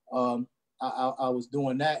 I was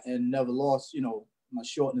doing that and never lost, my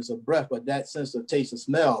shortness of breath, but that sense of taste and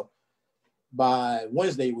smell by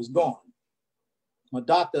Wednesday was gone. My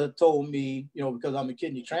doctor told me, because I'm a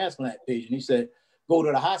kidney transplant patient, he said, go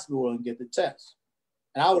to the hospital and get the test.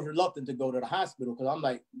 And I was reluctant to go to the hospital because I'm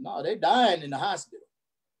like, no, they're dying in the hospital.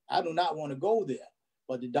 I do not want to go there.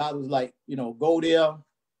 But the doctor was like, go there.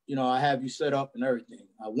 I have you set up and everything.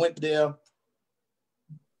 I went there.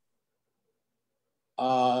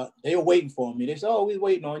 They were waiting for me. They said, oh, we're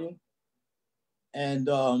waiting on you. And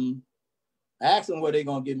I asked them were they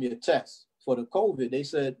going to give me a test for the COVID.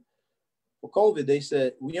 For COVID, they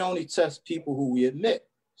said, we only test people who we admit.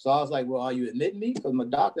 So I was like, well, are you admitting me? Because my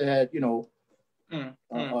doctor had,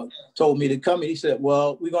 told me to come in. He said,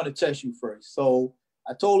 well, we're going to test you first. So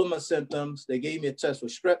I told them my symptoms. They gave me a test for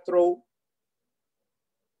strep throat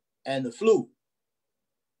and the flu.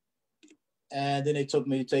 And then they took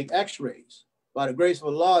me to take x-rays. By the grace of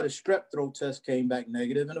Allah, the strep throat test came back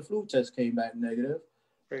negative and the flu test came back negative.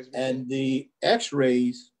 And the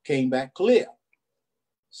x-rays came back clear.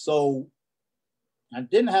 So I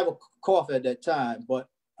didn't have a cough at that time, but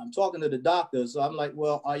I'm talking to the doctors. So I'm like,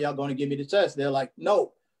 well, are y'all going to give me the test? They're like,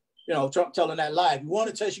 no. Trump telling that lie. If you want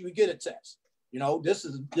to test you, we get a test. This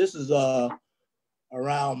is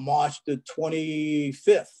around March the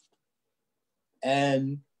 25th.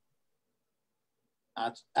 And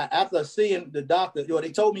after seeing the doctor,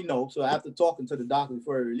 they told me no. So after talking to the doctor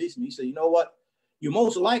before he released me, he said, you know what? You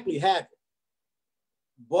most likely have it,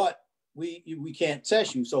 but we can't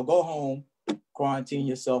test you. So go home, quarantine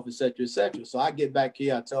yourself, et cetera, et cetera. So I get back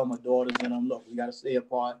here, I tell my daughters, and look, we got to stay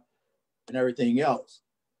apart and everything else.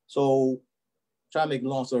 So try to make a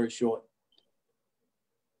long story short.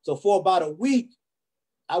 So for about a week,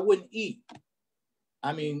 I wouldn't eat.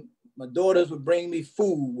 I mean, my daughters would bring me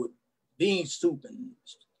food with bean soup and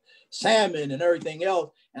salmon and everything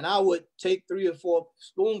else. And I would take 3 or 4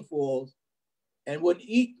 spoonfuls and wouldn't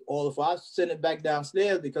eat all of it. I was sending it back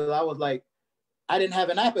downstairs because I was like, I didn't have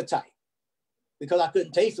an appetite because I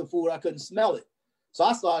couldn't taste the food. I couldn't smell it. So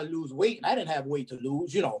I started to lose weight, and I didn't have weight to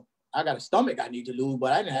lose. You know, I got a stomach I need to lose,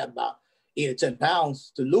 but I didn't have about 8 or 10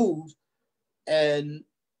 pounds to lose. And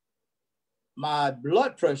my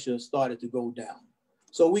blood pressure started to go down.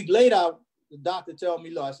 So a week later, the doctor told me,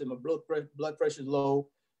 look, I said, my blood pressure is low.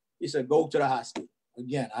 He said, go to the hospital.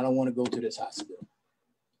 Again, I don't want to go to this hospital.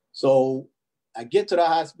 So I get to the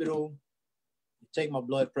hospital, take my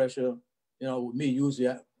blood pressure. You know, with me, usually,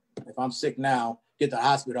 if I'm sick now, get to the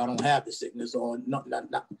hospital, I don't have the sickness or not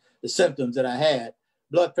the symptoms that I had.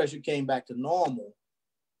 Blood pressure came back to normal.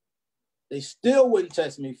 They still wouldn't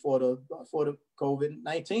test me for the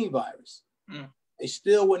COVID-19 virus. They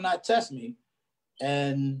still would not test me.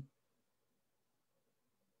 And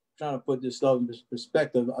trying to put this stuff in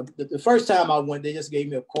perspective, the first time I went, they just gave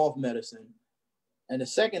me a cough medicine. And the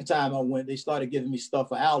second time I went, they started giving me stuff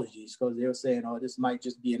for allergies because they were saying, oh, this might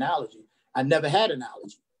just be an allergy. I never had an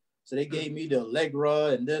allergy. So they gave me the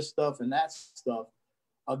Allegra and this stuff and that stuff.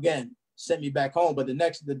 Again, sent me back home. But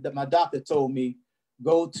my doctor told me,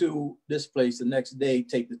 go to this place the next day,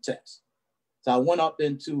 take the test. So I went up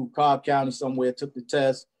into Cobb County somewhere, took the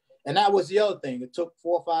test. And that was the other thing. It took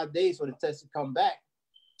 4 or 5 days for the test to come back.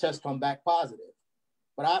 Test come back positive.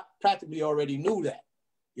 But I practically already knew that,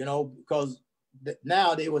 you know, because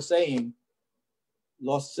now they were saying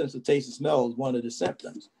loss of sense of taste and smell is one of the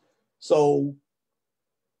symptoms. So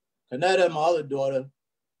Kenneth and my other daughter,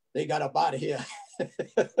 they got up out of here.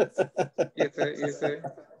 Yes, sir.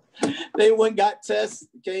 They went, got tests,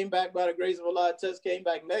 came back by the grace of Allah, tests came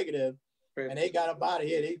back negative, and they got up out of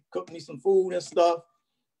here. They cooked me some food and stuff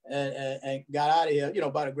and got out of here, you know,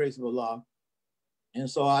 by the grace of Allah. And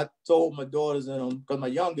so I told my daughters and them, because my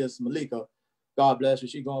youngest, Malika, God bless her,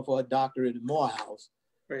 she going for a doctorate in Morehouse.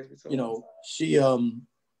 You know, she, you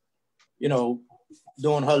know,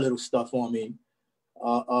 doing her little stuff on me.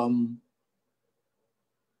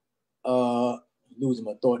 Losing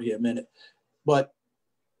my thought here a minute. But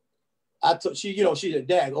she said,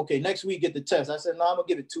 Dad, okay, next week get the test. I said, no, I'm gonna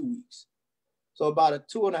give it 2 weeks. So about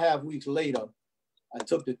 2.5 weeks later, I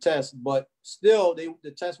took the test, but still the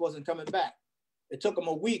test wasn't coming back. It took them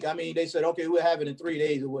a week. I mean, they said, okay, we'll have it in 3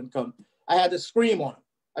 days. It wouldn't come. I had to scream on them.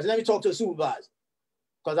 I said, let me talk to a supervisor.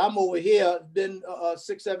 Because I'm over here, it's been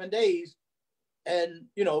 6, 7 days, and,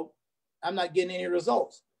 you know, I'm not getting any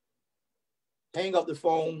results. Hang up the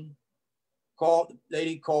phone, called, the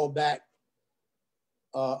lady called back.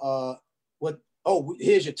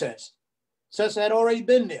 Here's your test. Test had already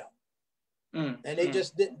been there. And they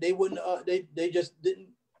just didn't, they just didn't,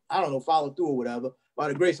 I don't know, follow through or whatever. By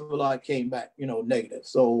the grace of Allah, it came back, you know, negative.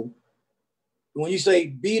 So when you say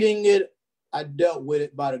beating it, I dealt with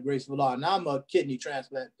it by the grace of Allah. Now I'm a kidney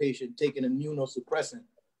transplant patient taking immunosuppressant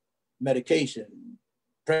medication,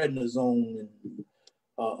 prednisone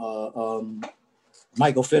and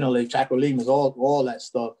mycophenolate, tacrolimus, all that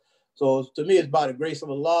stuff. So to me, it's by the grace of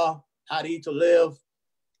Allah, how to eat to live,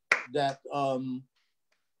 that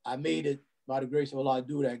I made it by the grace of Allah. I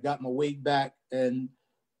do that, got my weight back, and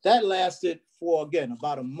that lasted for, again,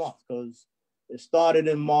 about a month, because it started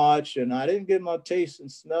in March and I didn't get my taste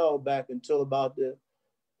and smell back until about the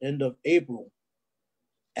end of April.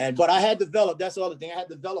 But I had developed, that's the other thing, I had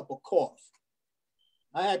developed a cough.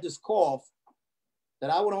 I had this cough that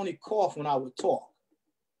I would only cough when I would talk.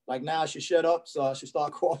 Like now I should shut up, so I should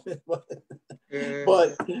start coughing.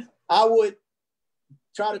 But I would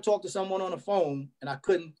try to talk to someone on the phone and I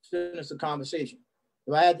couldn't finish the conversation.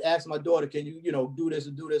 If I had to ask my daughter, can you, do this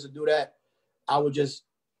or do this or do that, I would just,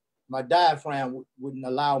 my diaphragm wouldn't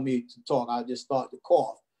allow me to talk. I just start to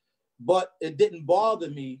cough. But it didn't bother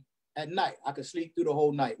me at night. I could sleep through the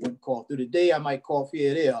whole night, wouldn't cough. Through the day, I might cough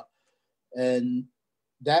here or there. And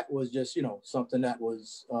that was just, something that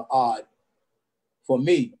was odd for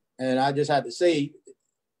me. And I just had to say,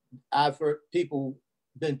 I've heard people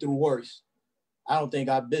been through worse. I don't think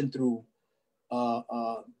I've been through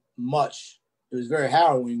much. It was very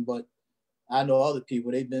harrowing, but I know other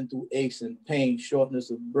people, they've been through aches and pain,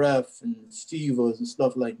 shortness of breath and fevers and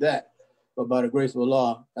stuff like that. But by the grace of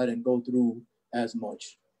Allah, I didn't go through as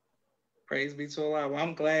much. Praise be to Allah. Well,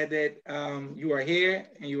 I'm glad that you are here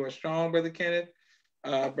and you are strong, Brother Kenneth.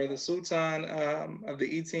 Brother Sultan of the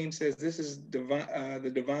E-Team says this is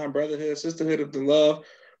the divine brotherhood, sisterhood of the love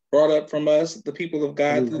brought up from us, the people of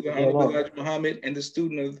God, through the Honorable Elijah Muhammad and the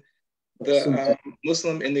student of the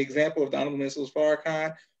Muslim and the example of the Honorable Mr.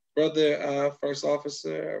 Farrakhan. brother, first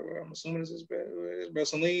officer, I'm assuming this is brother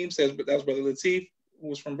Salim, says, but that was brother Latif, who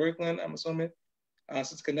was from Brooklyn, I'm assuming.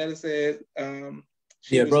 Sister Kenneth said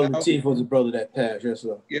she Yeah, was brother out. Latif was the brother that passed. Yes,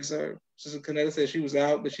 sir. Yes, sir. Sister Kenneth said she was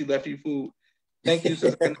out, but she left you food. Thank you,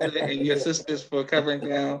 Sister Kenneth, and your sisters for covering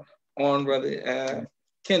down on brother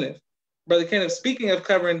Kenneth. Brother Kenneth, speaking of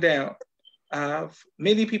covering down,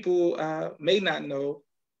 many people may not know,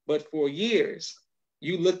 but for years,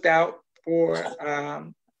 you looked out for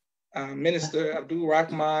Minister Abdul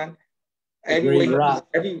Rahman. Great rock.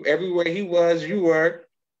 Everywhere he was, you were.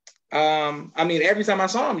 I mean, every time I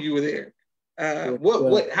saw him, you were there.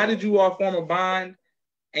 How did you all form a bond?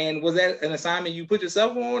 And was that an assignment you put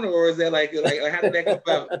yourself on, or is that like how did that come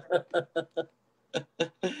about?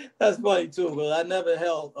 That's funny too, because I never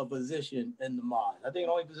held a position in the mosque. I think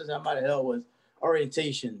the only position I might have held was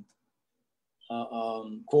orientation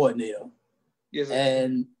coordinator. Yes, sir.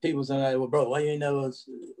 And people say, "Well, bro, why you ain't never?"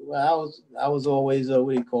 Well, I was always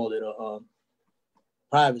what do you call it, a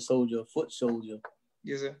private soldier, a foot soldier.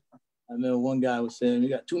 Yes, sir. I remember one guy was saying, "We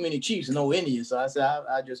got too many chiefs and no Indians," so I said,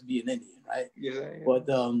 "I'll just be an Indian, right?" Yes, sir. Yeah. But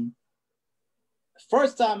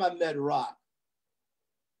first time I met Rock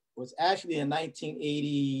was actually in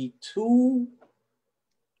 1982,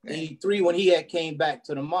 83, when he had came back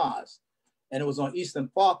to the mosque, and it was on Eastern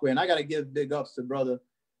Parkway. And I got to give big ups to brother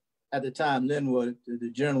at the time, Linwood, the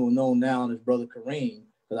general known now as brother Kareem,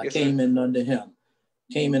 because I came in under him,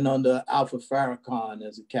 came in under Alpha Farrakhan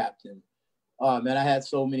as a captain. Man, I had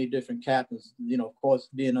so many different captains, you know, of course,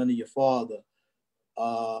 being under your father,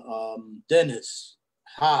 Dennis,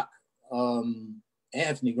 Hawk,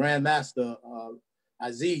 Anthony, Grandmaster,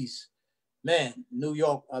 Aziz, man, New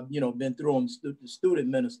York, you know, been through them, student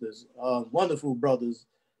ministers, wonderful brothers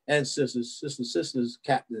and sisters,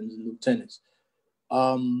 captains and lieutenants.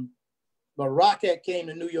 But Rocket came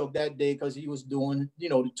to New York that day because he was doing, you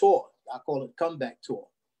know, the tour. I call it comeback tour.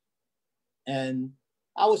 And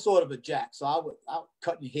I was sort of a jack. So I was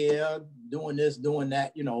cutting hair, doing this, doing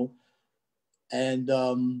that, you know. And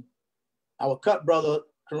I would cut brother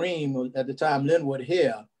Kareem, at the time, Linwood,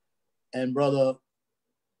 hair. And brother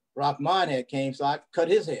Rahman had came, so I cut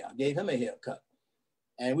his hair. I gave him a haircut.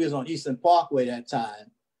 And we was on Eastern Parkway that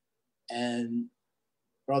time. And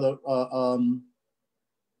brother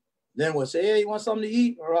Linwood said, "Hey, you want something to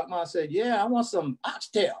eat?" And Rahman said, "Yeah, I want some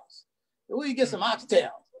oxtails." Where you get some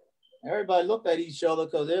oxtails? Everybody looked at each other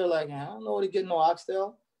because they were like, "I don't know where to get no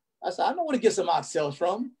oxtail." I said, "I know where to get some oxtails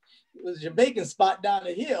from." It was a Jamaican spot down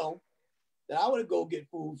the hill that I would go get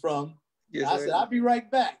food from. Yes, I said, "I'll be right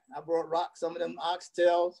back." I brought Rock some of them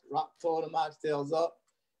oxtails. Rock tore them oxtails up.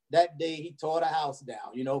 That day he tore the house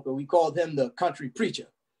down, you know, because we called him the country preacher.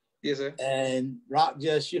 Yes, sir. And Rock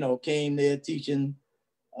just, you know, came there teaching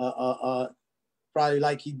probably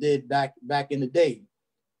like he did back in the day.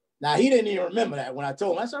 Now, he didn't even remember that when I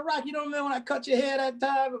told him. I said, "Rock, you don't remember when I cut your hair that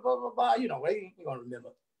time?" Blah, blah, blah. You know, he ain't going to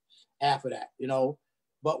remember half of that, you know.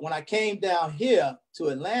 But when I came down here to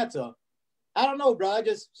Atlanta, I don't know, bro. I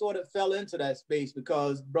just sort of fell into that space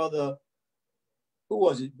because brother, who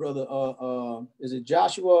was it? Brother, is it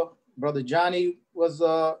Joshua? Brother Johnny was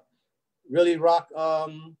really Rock,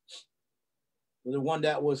 the one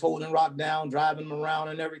that was holding Rock down, driving him around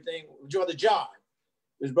and everything. Brother John.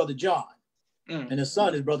 His brother John. And his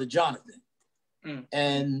son is brother Jonathan.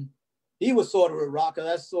 And he was sort of a rocker.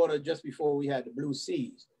 That's sort of just before we had the Blue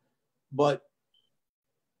Seas. But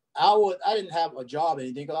I didn't have a job or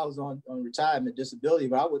anything because I was on retirement disability,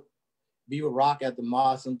 but I would be with Rock at the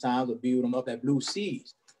mosque sometimes or be with him up at Blue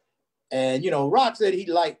Seas. And, you know, Rock said he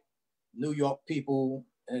liked New York people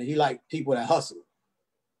and he liked people that hustle.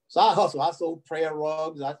 So I hustle. I sold prayer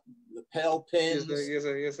rugs, lapel pins.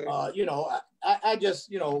 Yes, sir. You know, I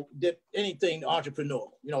just, you know, did anything entrepreneur,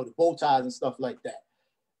 you know, the bow ties and stuff like that.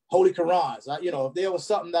 Holy Qurans. You know, if there was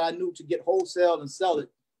something that I knew to get wholesale and sell it,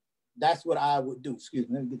 that's what I would do. Excuse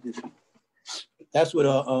me, let me get this. That's what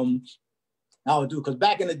I would do. Because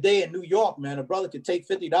back in the day in New York, man, a brother could take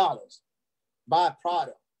 $50, buy a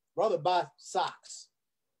product. Brother buy socks.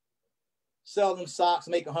 Sell them socks,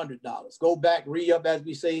 make $100. Go back, re-up, as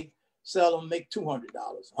we say, sell them, make $200,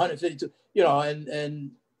 $152. You know,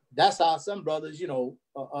 and that's how some brothers, you know,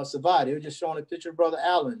 survive. They were just showing a picture of Brother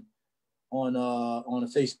Allen on a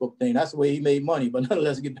Facebook thing. That's the way he made money. But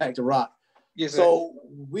nonetheless, get back to Rock. Yes, so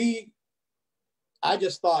I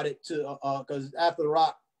just started to, because after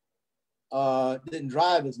Rock didn't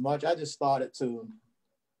drive as much, I just started to,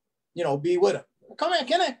 you know, be with him. Come here,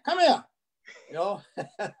 Kenneth, come here. You know,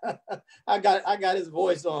 I got his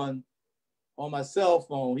voice on my cell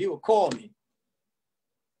phone. He would call me,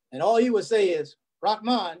 and all he would say is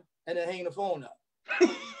 "Rahman," and then hang the phone up.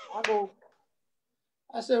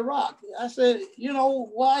 I said, Rock, I said, you know,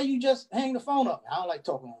 why you just hang the phone up? I don't like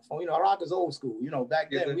talking on the phone. You know, Rock is old school. You know,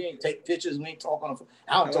 back then we ain't take pictures, we ain't talk on the phone.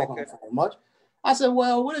 I don't talk on the phone much. I said,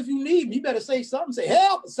 well, what if you need me? You better say something, say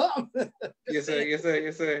help or something. Yes, sir, yes, sir,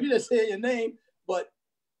 yes, sir. You just say your name, but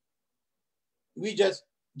we just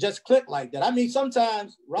click like that. I mean,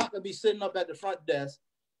 sometimes Rock will be sitting up at the front desk,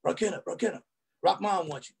 Rock Kenneth, Rock Mom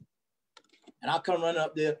wants you. And I'll come running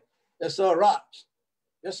up there. Yes, sir, Rock.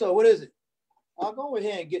 Yes, sir, what is it? I'll go over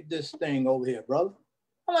here and get this thing over here, brother.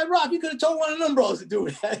 I'm like, Rock, you could have told one of them bros to do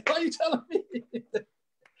that. Why are you telling me?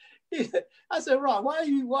 I said, Rock, why are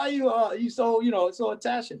you so, you know, so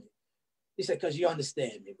attached to me? He said, because you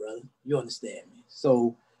understand me, brother. You understand me.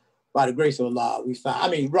 So by the grace of Allah, we found, I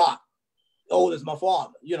mean, Rock, old as my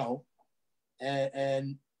father, you know,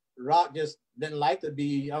 and Rock just didn't like to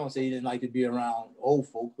be, I don't say he didn't like to be around old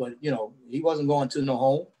folk, but, you know, he wasn't going to no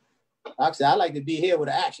home. Like I said, I like to be here where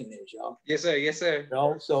the action is, y'all. Yes, sir. Yes, sir. You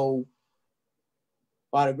know, so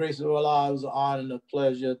by the grace of Allah, it was an honor and a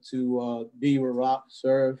pleasure to be with Rock,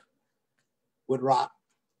 serve with Rock.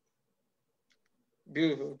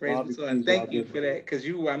 Beautiful. Praise be to Allah. Thank you for that. Because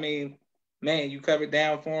you, I mean, man, you covered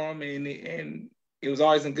down for him, and it was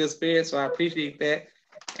always in good spirits. So I appreciate that.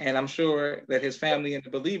 And I'm sure that his family and the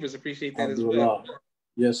believers appreciate that as well.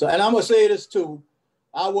 Yes, sir. And I'm going to say this too.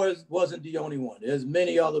 I wasn't the only one. There's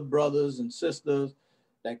many other brothers and sisters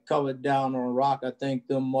that covered down on Rock. I thank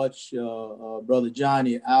them much. Brother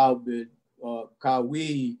Johnny, Albert,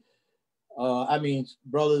 Kawi. I mean,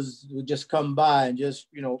 brothers would just come by and just,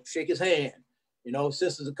 you know, shake his hand. You know,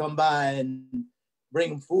 sisters would come by and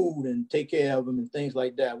bring him food and take care of him and things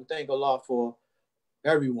like that. We thank Allah for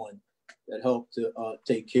everyone that helped to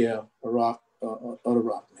take care of the Rock,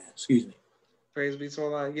 man. Excuse me. Praise be to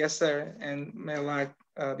Allah. Yes, sir. And may Allah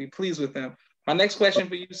be pleased with them. My next question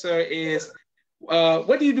for you, sir, is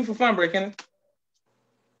what do you do for fun, Brother Kenneth?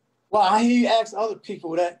 Well, I hear you ask other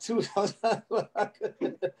people that too. I said, what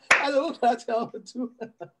can I tell them too?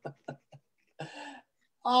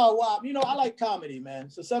 Oh, wow. You know, I like comedy, man.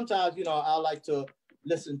 So sometimes, you know, I like to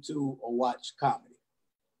listen to or watch comedy.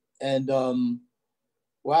 And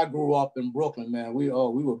where I grew up in Brooklyn, man, we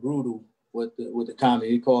were brutal with the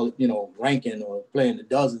comedy. We call it, you know, ranking or playing the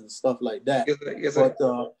dozens and stuff like that. Yes, sir. Yes, sir.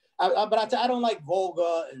 But I don't like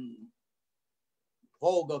vulgar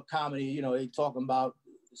comedy. You know, they talking about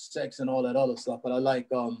sex and all that other stuff. But I like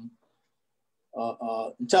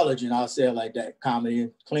intelligent, I'll say it like that, comedy,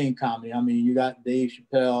 clean comedy. I mean, you got Dave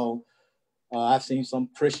Chappelle. I've seen some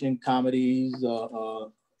Christian comedies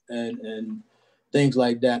and things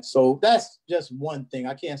like that. So that's just one thing.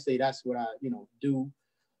 I can't say that's what I, you know, do.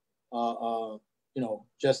 You know,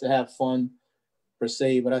 just to have fun per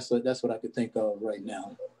se, but that's what I could think of right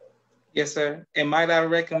now. Yes, sir. And might I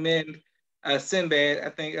recommend Sinbad? I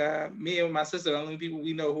think me and my sister are the only people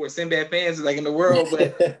we know who are Sinbad fans like in the world,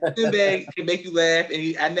 but Sinbad can make you laugh,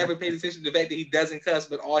 and I never paid attention to the fact that he doesn't cuss,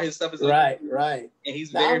 but all his stuff is right. And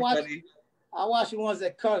he's very funny. I watch the ones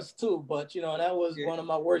that cuss too, but you know, that was one of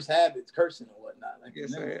my worst habits, cursing and whatnot. Like,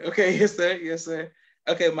 yes, sir. Okay, yes, sir. Yes, sir.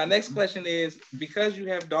 Okay, my next question is, because you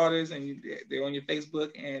have daughters and they're on your Facebook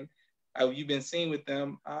and you've been seen with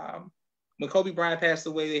them, when Kobe Bryant passed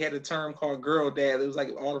away, they had a term called girl dad. It was like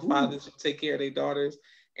all the fathers should take care of their daughters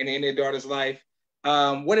and in their daughter's life.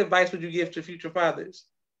 What advice would you give to future fathers?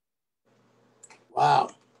 Wow.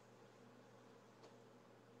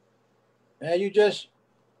 Man, you just,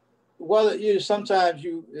 well, sometimes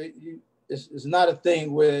it's not a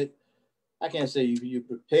thing where, I can't say you're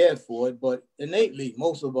prepared for it, but innately,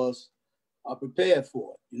 most of us are prepared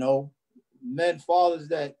for it. You know, men, fathers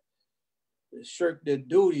that shirk their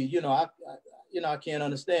duty, you know, I can't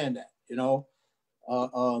understand that. You know,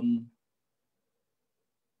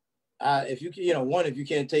 if you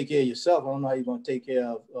can't take care of yourself, I don't know how you're going to take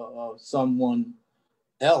care of someone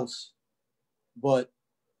else. But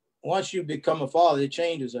once you become a father, it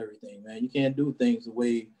changes everything, man. You can't do things the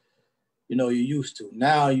way, you know, you're used to.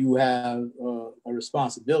 Now you have a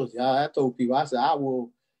responsibility. I told people, I said, I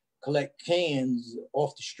will collect cans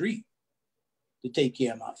off the street to take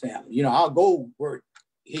care of my family. You know, I'll go work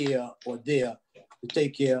here or there to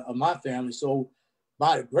take care of my family. So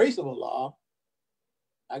by the grace of Allah,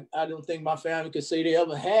 I don't think my family could say they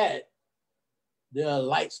ever had their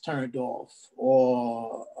lights turned off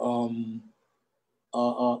or,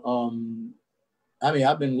 I mean,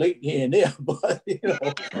 I've been late here and there, but, you know,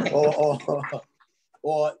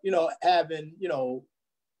 or, you know, having, you know,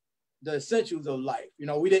 the essentials of life. You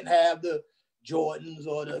know, we didn't have the Jordans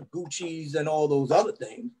or the Gucci's and all those other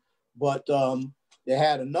things, but they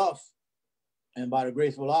had enough. And by the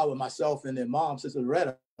grace of Allah, with myself and their mom, Sister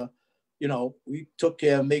Loretta, you know, we took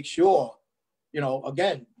care and make sure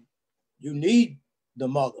again, you need the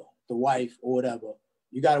mother, the wife, or whatever.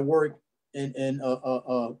 You got to work in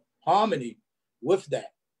harmony with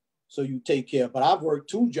that. So you take care. But I've worked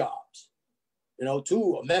 2 jobs, a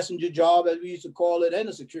messenger job, as we used to call it, and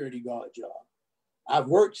a security guard job. I've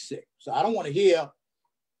worked 6. So I don't want to hear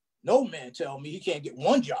no man tell me he can't get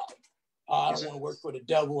 1 job. I don't want to work for the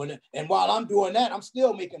devil. And while I'm doing that, I'm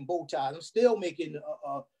still making bow ties. I'm still making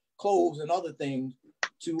clothes and other things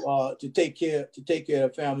to take care of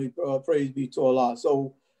the family. Praise be to Allah.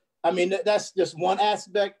 So, I mean, that's just one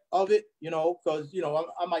aspect of it, because,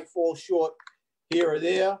 I might fall short here or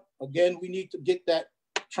there. Again, we need to get that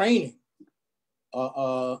training.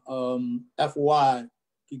 FOI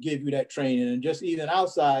to give you that training, and just even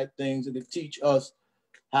outside things that teach us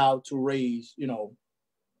how to raise,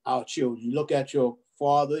 our children. You look at your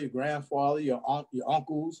father, your grandfather, your aunt, your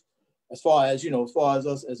uncles, as far as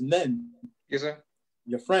us as men. Yes, sir.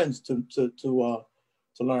 Your friends to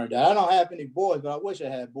learn that. I don't have any boys, but I wish I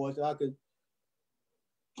had boys so I could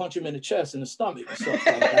punch them in the chest and the stomach and stuff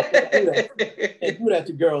like that. And do that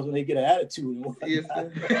to girls when they get an attitude and whatnot. Yes,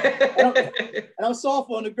 and I'm soft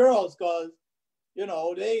on the girls because,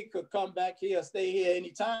 they could come back here, stay here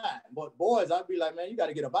anytime. But boys, I'd be like, man, you got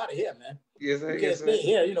to get up out of here, man. Yes, sir. You can't stay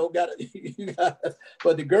here,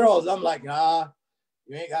 But the girls, I'm like, nah,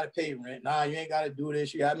 you ain't got to pay rent. Nah, you ain't got to do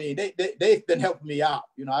this. They've been helping me out.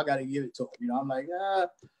 I got to give it to them. I'm like,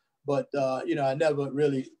 but, I never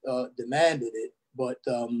really demanded it. But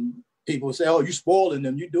people say, oh, you spoiling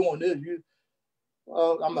them. You doing this.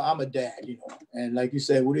 I'm a dad, And like you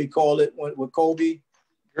said, what do you call it with Kobe?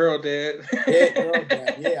 Girl dad. Yeah, girl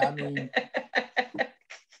dad. Yeah, I mean,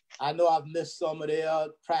 I know I've missed some of their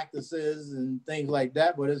practices and things like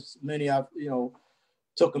that, but it's many I've,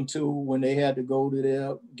 took them to when they had to go to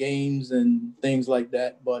their games and things like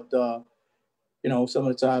that. But, some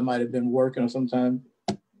of the time might have been working, or sometimes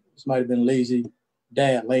this might have been lazy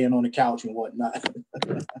dad laying on the couch and whatnot.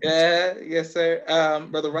 Yeah, yes, sir.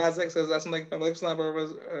 Brother Razak says, that's like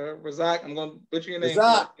Razak. I'm going to butcher your name.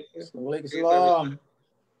 Razak.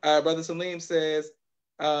 Brother Salim says,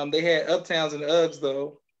 they had uptowns and Uggs,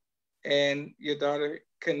 though. And your daughter,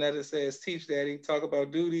 Kenneth, says, teach daddy, talk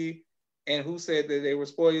about duty. And who said that they were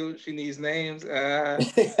spoiled? She needs names.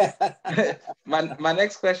 My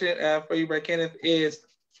next question for you, Brother Kenneth, is,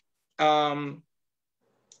 I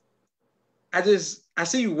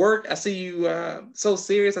see you work. I see you so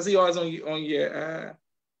serious. I see you always on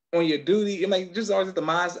your duty. And like just always at the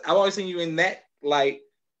mosque. I've always seen you in that light.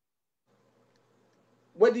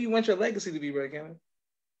 What do you want your legacy to be, Brother Kenneth?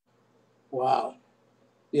 Wow.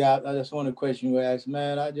 Yeah, I just want to question you asked,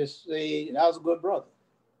 man. I just say I was a good brother.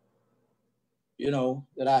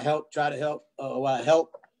 That I try to help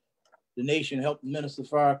the nation, help Minister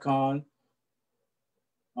Farrakhan,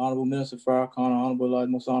 Honorable Minister Farrakhan,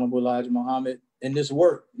 Most Honorable Elijah Muhammad, in this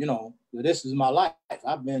work. This is my life.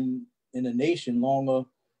 I've been in the nation longer,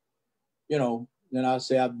 than I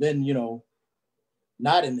say I've been,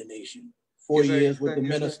 not in the nation. 4 years with the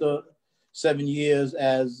minister, 7 years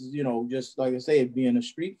as, just like I say, being a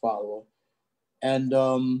street follower. And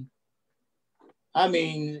I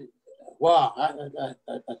mean, wow, I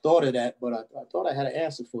thought of that, but I thought I had an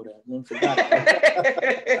answer for that. I forgot.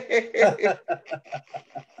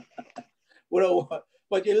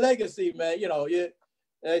 But your legacy, man,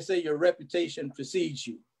 they say your reputation precedes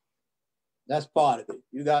you. That's part of it.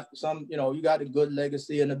 You got you got a good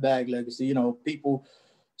legacy and a bad legacy. People,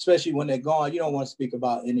 especially when they're gone, you don't want to speak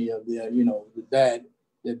about any of their, the bad.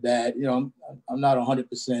 I'm not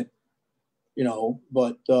 100%,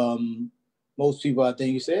 but most people, I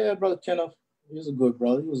think, you say, yeah, Brother Kenneth, he was a good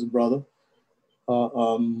brother. He was a brother.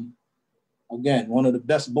 Again, one of the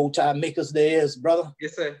best bow tie makers there is, brother.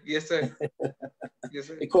 Yes, sir. Yes, sir. Yes,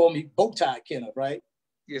 sir. They call me Bow Tie Kenneth, right?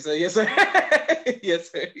 Yes, sir. Yes, sir.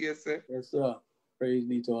 Yes, sir. Yes, sir. Yes, sir. Praise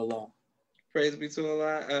be to Allah. Praise be to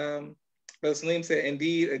Allah. Brother Salim said,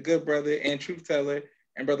 indeed, a good brother and truth teller.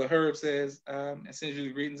 And Brother Herb says, and sends you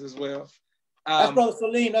the greetings as well. That's Brother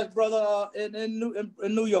Salim. That's Brother in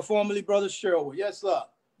New York, formerly Brother Sherwood. Yes, sir.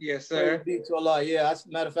 Yes, sir. Praise be to Allah. Yeah, as a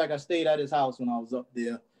matter of fact, I stayed at his house when I was up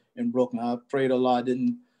there in Brooklyn. I prayed Allah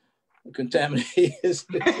didn't contaminate his.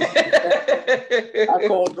 I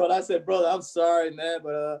called brother. I said, brother, I'm sorry, man,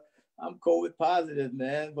 but I'm COVID positive,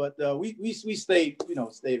 man. But we stayed,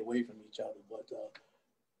 stayed away from each other. But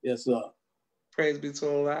yes, sir. Praise be to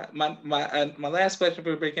Allah. My last question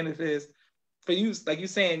for Kenneth is, for you, like you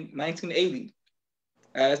saying, 1980.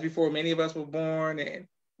 That's before many of us were born, and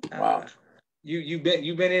wow. You've been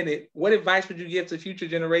in it. What advice would you give to future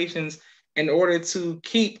generations in order to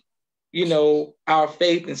keep, our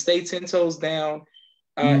faith and stay 10 toes down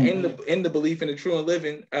in the belief in the true and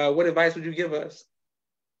living, what advice would you give us?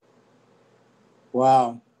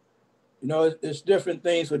 Wow. You know, it's different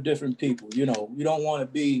things for different people. You know, you don't want to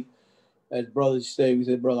be, as brothers say, we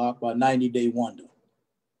say, brother, about 90-day wonder.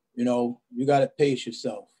 You know, you got to pace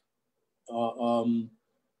yourself.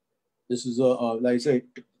 This is like I say,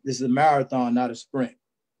 this is a marathon, not a sprint.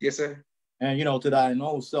 Yes, sir. And, you know, to thine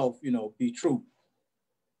own self, you know, be true.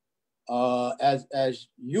 As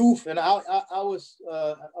youth, and I was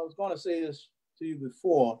going to say this to you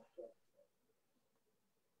before.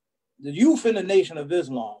 The youth in the Nation of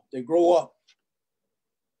Islam, they grow up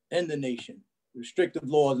in the nation, restrictive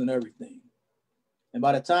laws and everything. And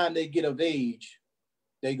by the time they get of age,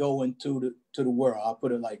 they go into the world. I'll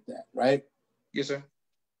put it like that, right? Yes, sir.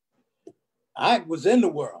 I was in the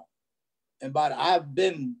world, and I've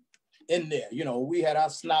been in there. You know, we had our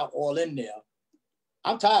snout all in there.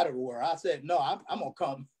 I'm tired of the world. I said, no, I'm gonna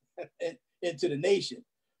come into the nation.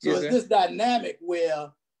 So yes, it's this dynamic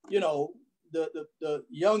where, you know, the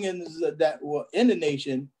youngins that were in the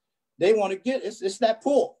nation, they want to get, it's that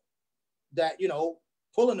pull that, you know,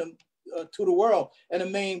 pulling them to the world. And the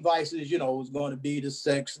main vices, you know, is going to be the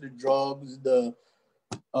sex, the drugs, the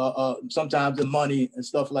sometimes the money and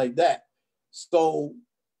stuff like that. So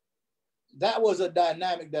that was a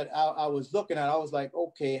dynamic that I was looking at. I was like,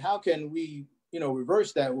 okay, how can we, you know,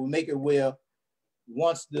 reverse that? We'll make it where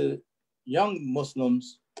once the young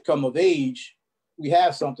Muslims come of age, we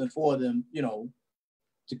have something for them, you know,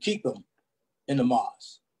 to keep them in the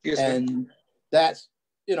mosque. Yes, and that's,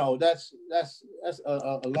 you know, that's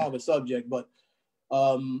a longer subject, but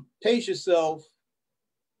pace yourself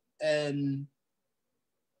and,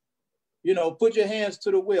 you know, put your hands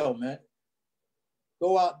to the wheel, man.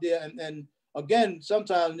 Go out there and again,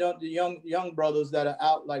 sometimes the young brothers that are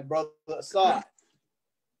out, like Brother Assad,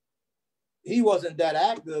 he wasn't that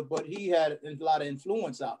active, but he had a lot of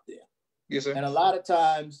influence out there. Yes, sir. And a lot of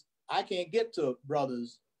times I can't get to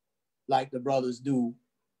brothers like the brothers do,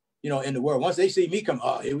 you know, in the world. Once they see me come,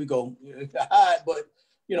 oh, here we go. But,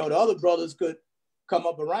 you know, the other brothers could come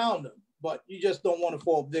up around them, but you just don't want to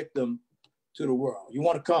fall victim to the world. You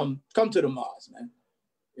want to come to the mosque, man,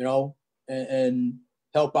 you know, and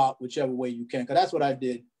help out whichever way you can. Because that's what I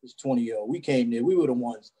did as 20-year-old. We came there. We were the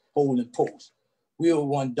ones holding posts. We were the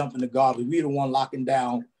one dumping the garbage. We were the one locking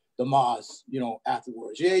down the mosque, you know,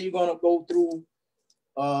 afterwards. Yeah, you're going to go through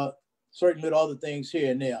certain little other things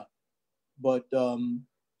here and there. But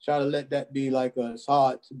try to let that be like it's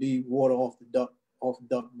hard to be water off the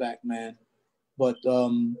duck back, man. But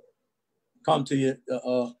come to your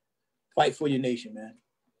fight for your nation, man.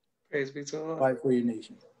 Praise be to the Lord. Fight for your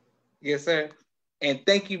nation. Yes, sir. And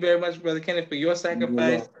thank you very much, Brother Kenneth, for your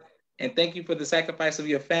sacrifice. And thank you for the sacrifice of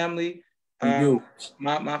your family. You.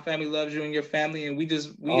 My family loves you and your family, and we yes,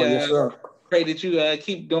 pray that you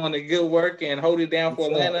keep doing the good work and hold it down for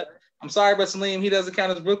Atlanta. Sir. I'm sorry, but Salim, he doesn't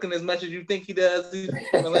count as Brooklyn as much as you think he does. He's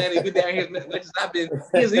from Atlanta. He's been down here as much as I've been.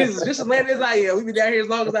 He's just as Atlanta as I am. We've been down here as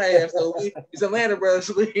long as I have. So he's Atlanta, brother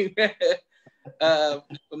Salim. But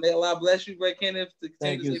may Allah bless you, Brother Kenneth, to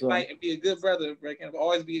continue to fight and be a good brother, Brother Kenneth.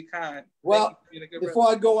 Always be kind. Well, before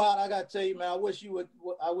I go out, I got to tell you, man, I wish you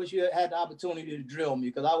had the opportunity to drill me,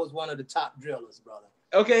 because I was one of the top drillers, brother.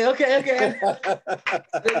 Okay. I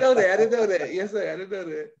didn't know that. Yes, sir. I didn't know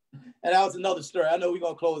that. And that was another story. I know we're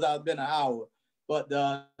going to close out. It's been an hour. But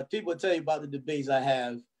people tell you about the debates I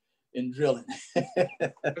have in drilling.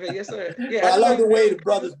 Okay, yes, sir. Yeah, I love the way the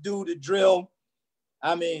brothers do the drill.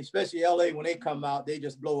 I mean, especially LA, when they come out, they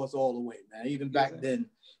just blow us all away, man. Even back then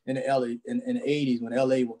in the LA, in the 80s when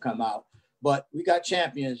LA would come out. But we got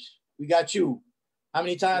champions. We got you. How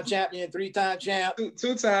many time champion? 3-time champ?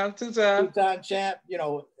 Two-time. 2-time champ, you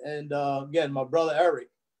know. And again, my brother Eric.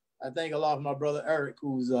 I thank a lot for my brother Eric,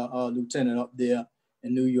 who's a lieutenant up there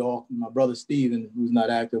in New York. And my brother Steven, who's not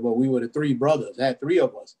active, but we were the three brothers. I had three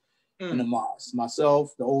of us in the mosque.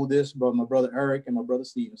 Myself, the oldest, my brother Eric, and my brother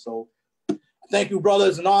Steven. So thank you,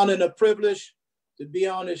 brothers. An honor and a privilege to be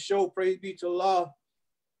on this show. Praise be to Allah.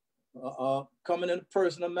 Coming in the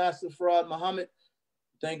person of Master Farad Muhammad.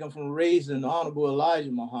 Thank him for raising the Honorable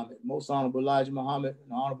Elijah Muhammad, Most Honorable Elijah Muhammad,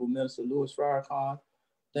 and the Honorable Minister Louis Farrakhan.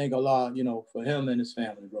 Thank Allah, you know, for him and his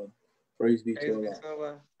family, brother. Praise be to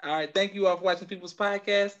Allah. All right. Thank you all for watching People's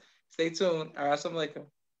Podcast. Stay tuned. All right. Assalamu alaikum.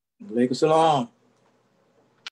 Alaikum salam.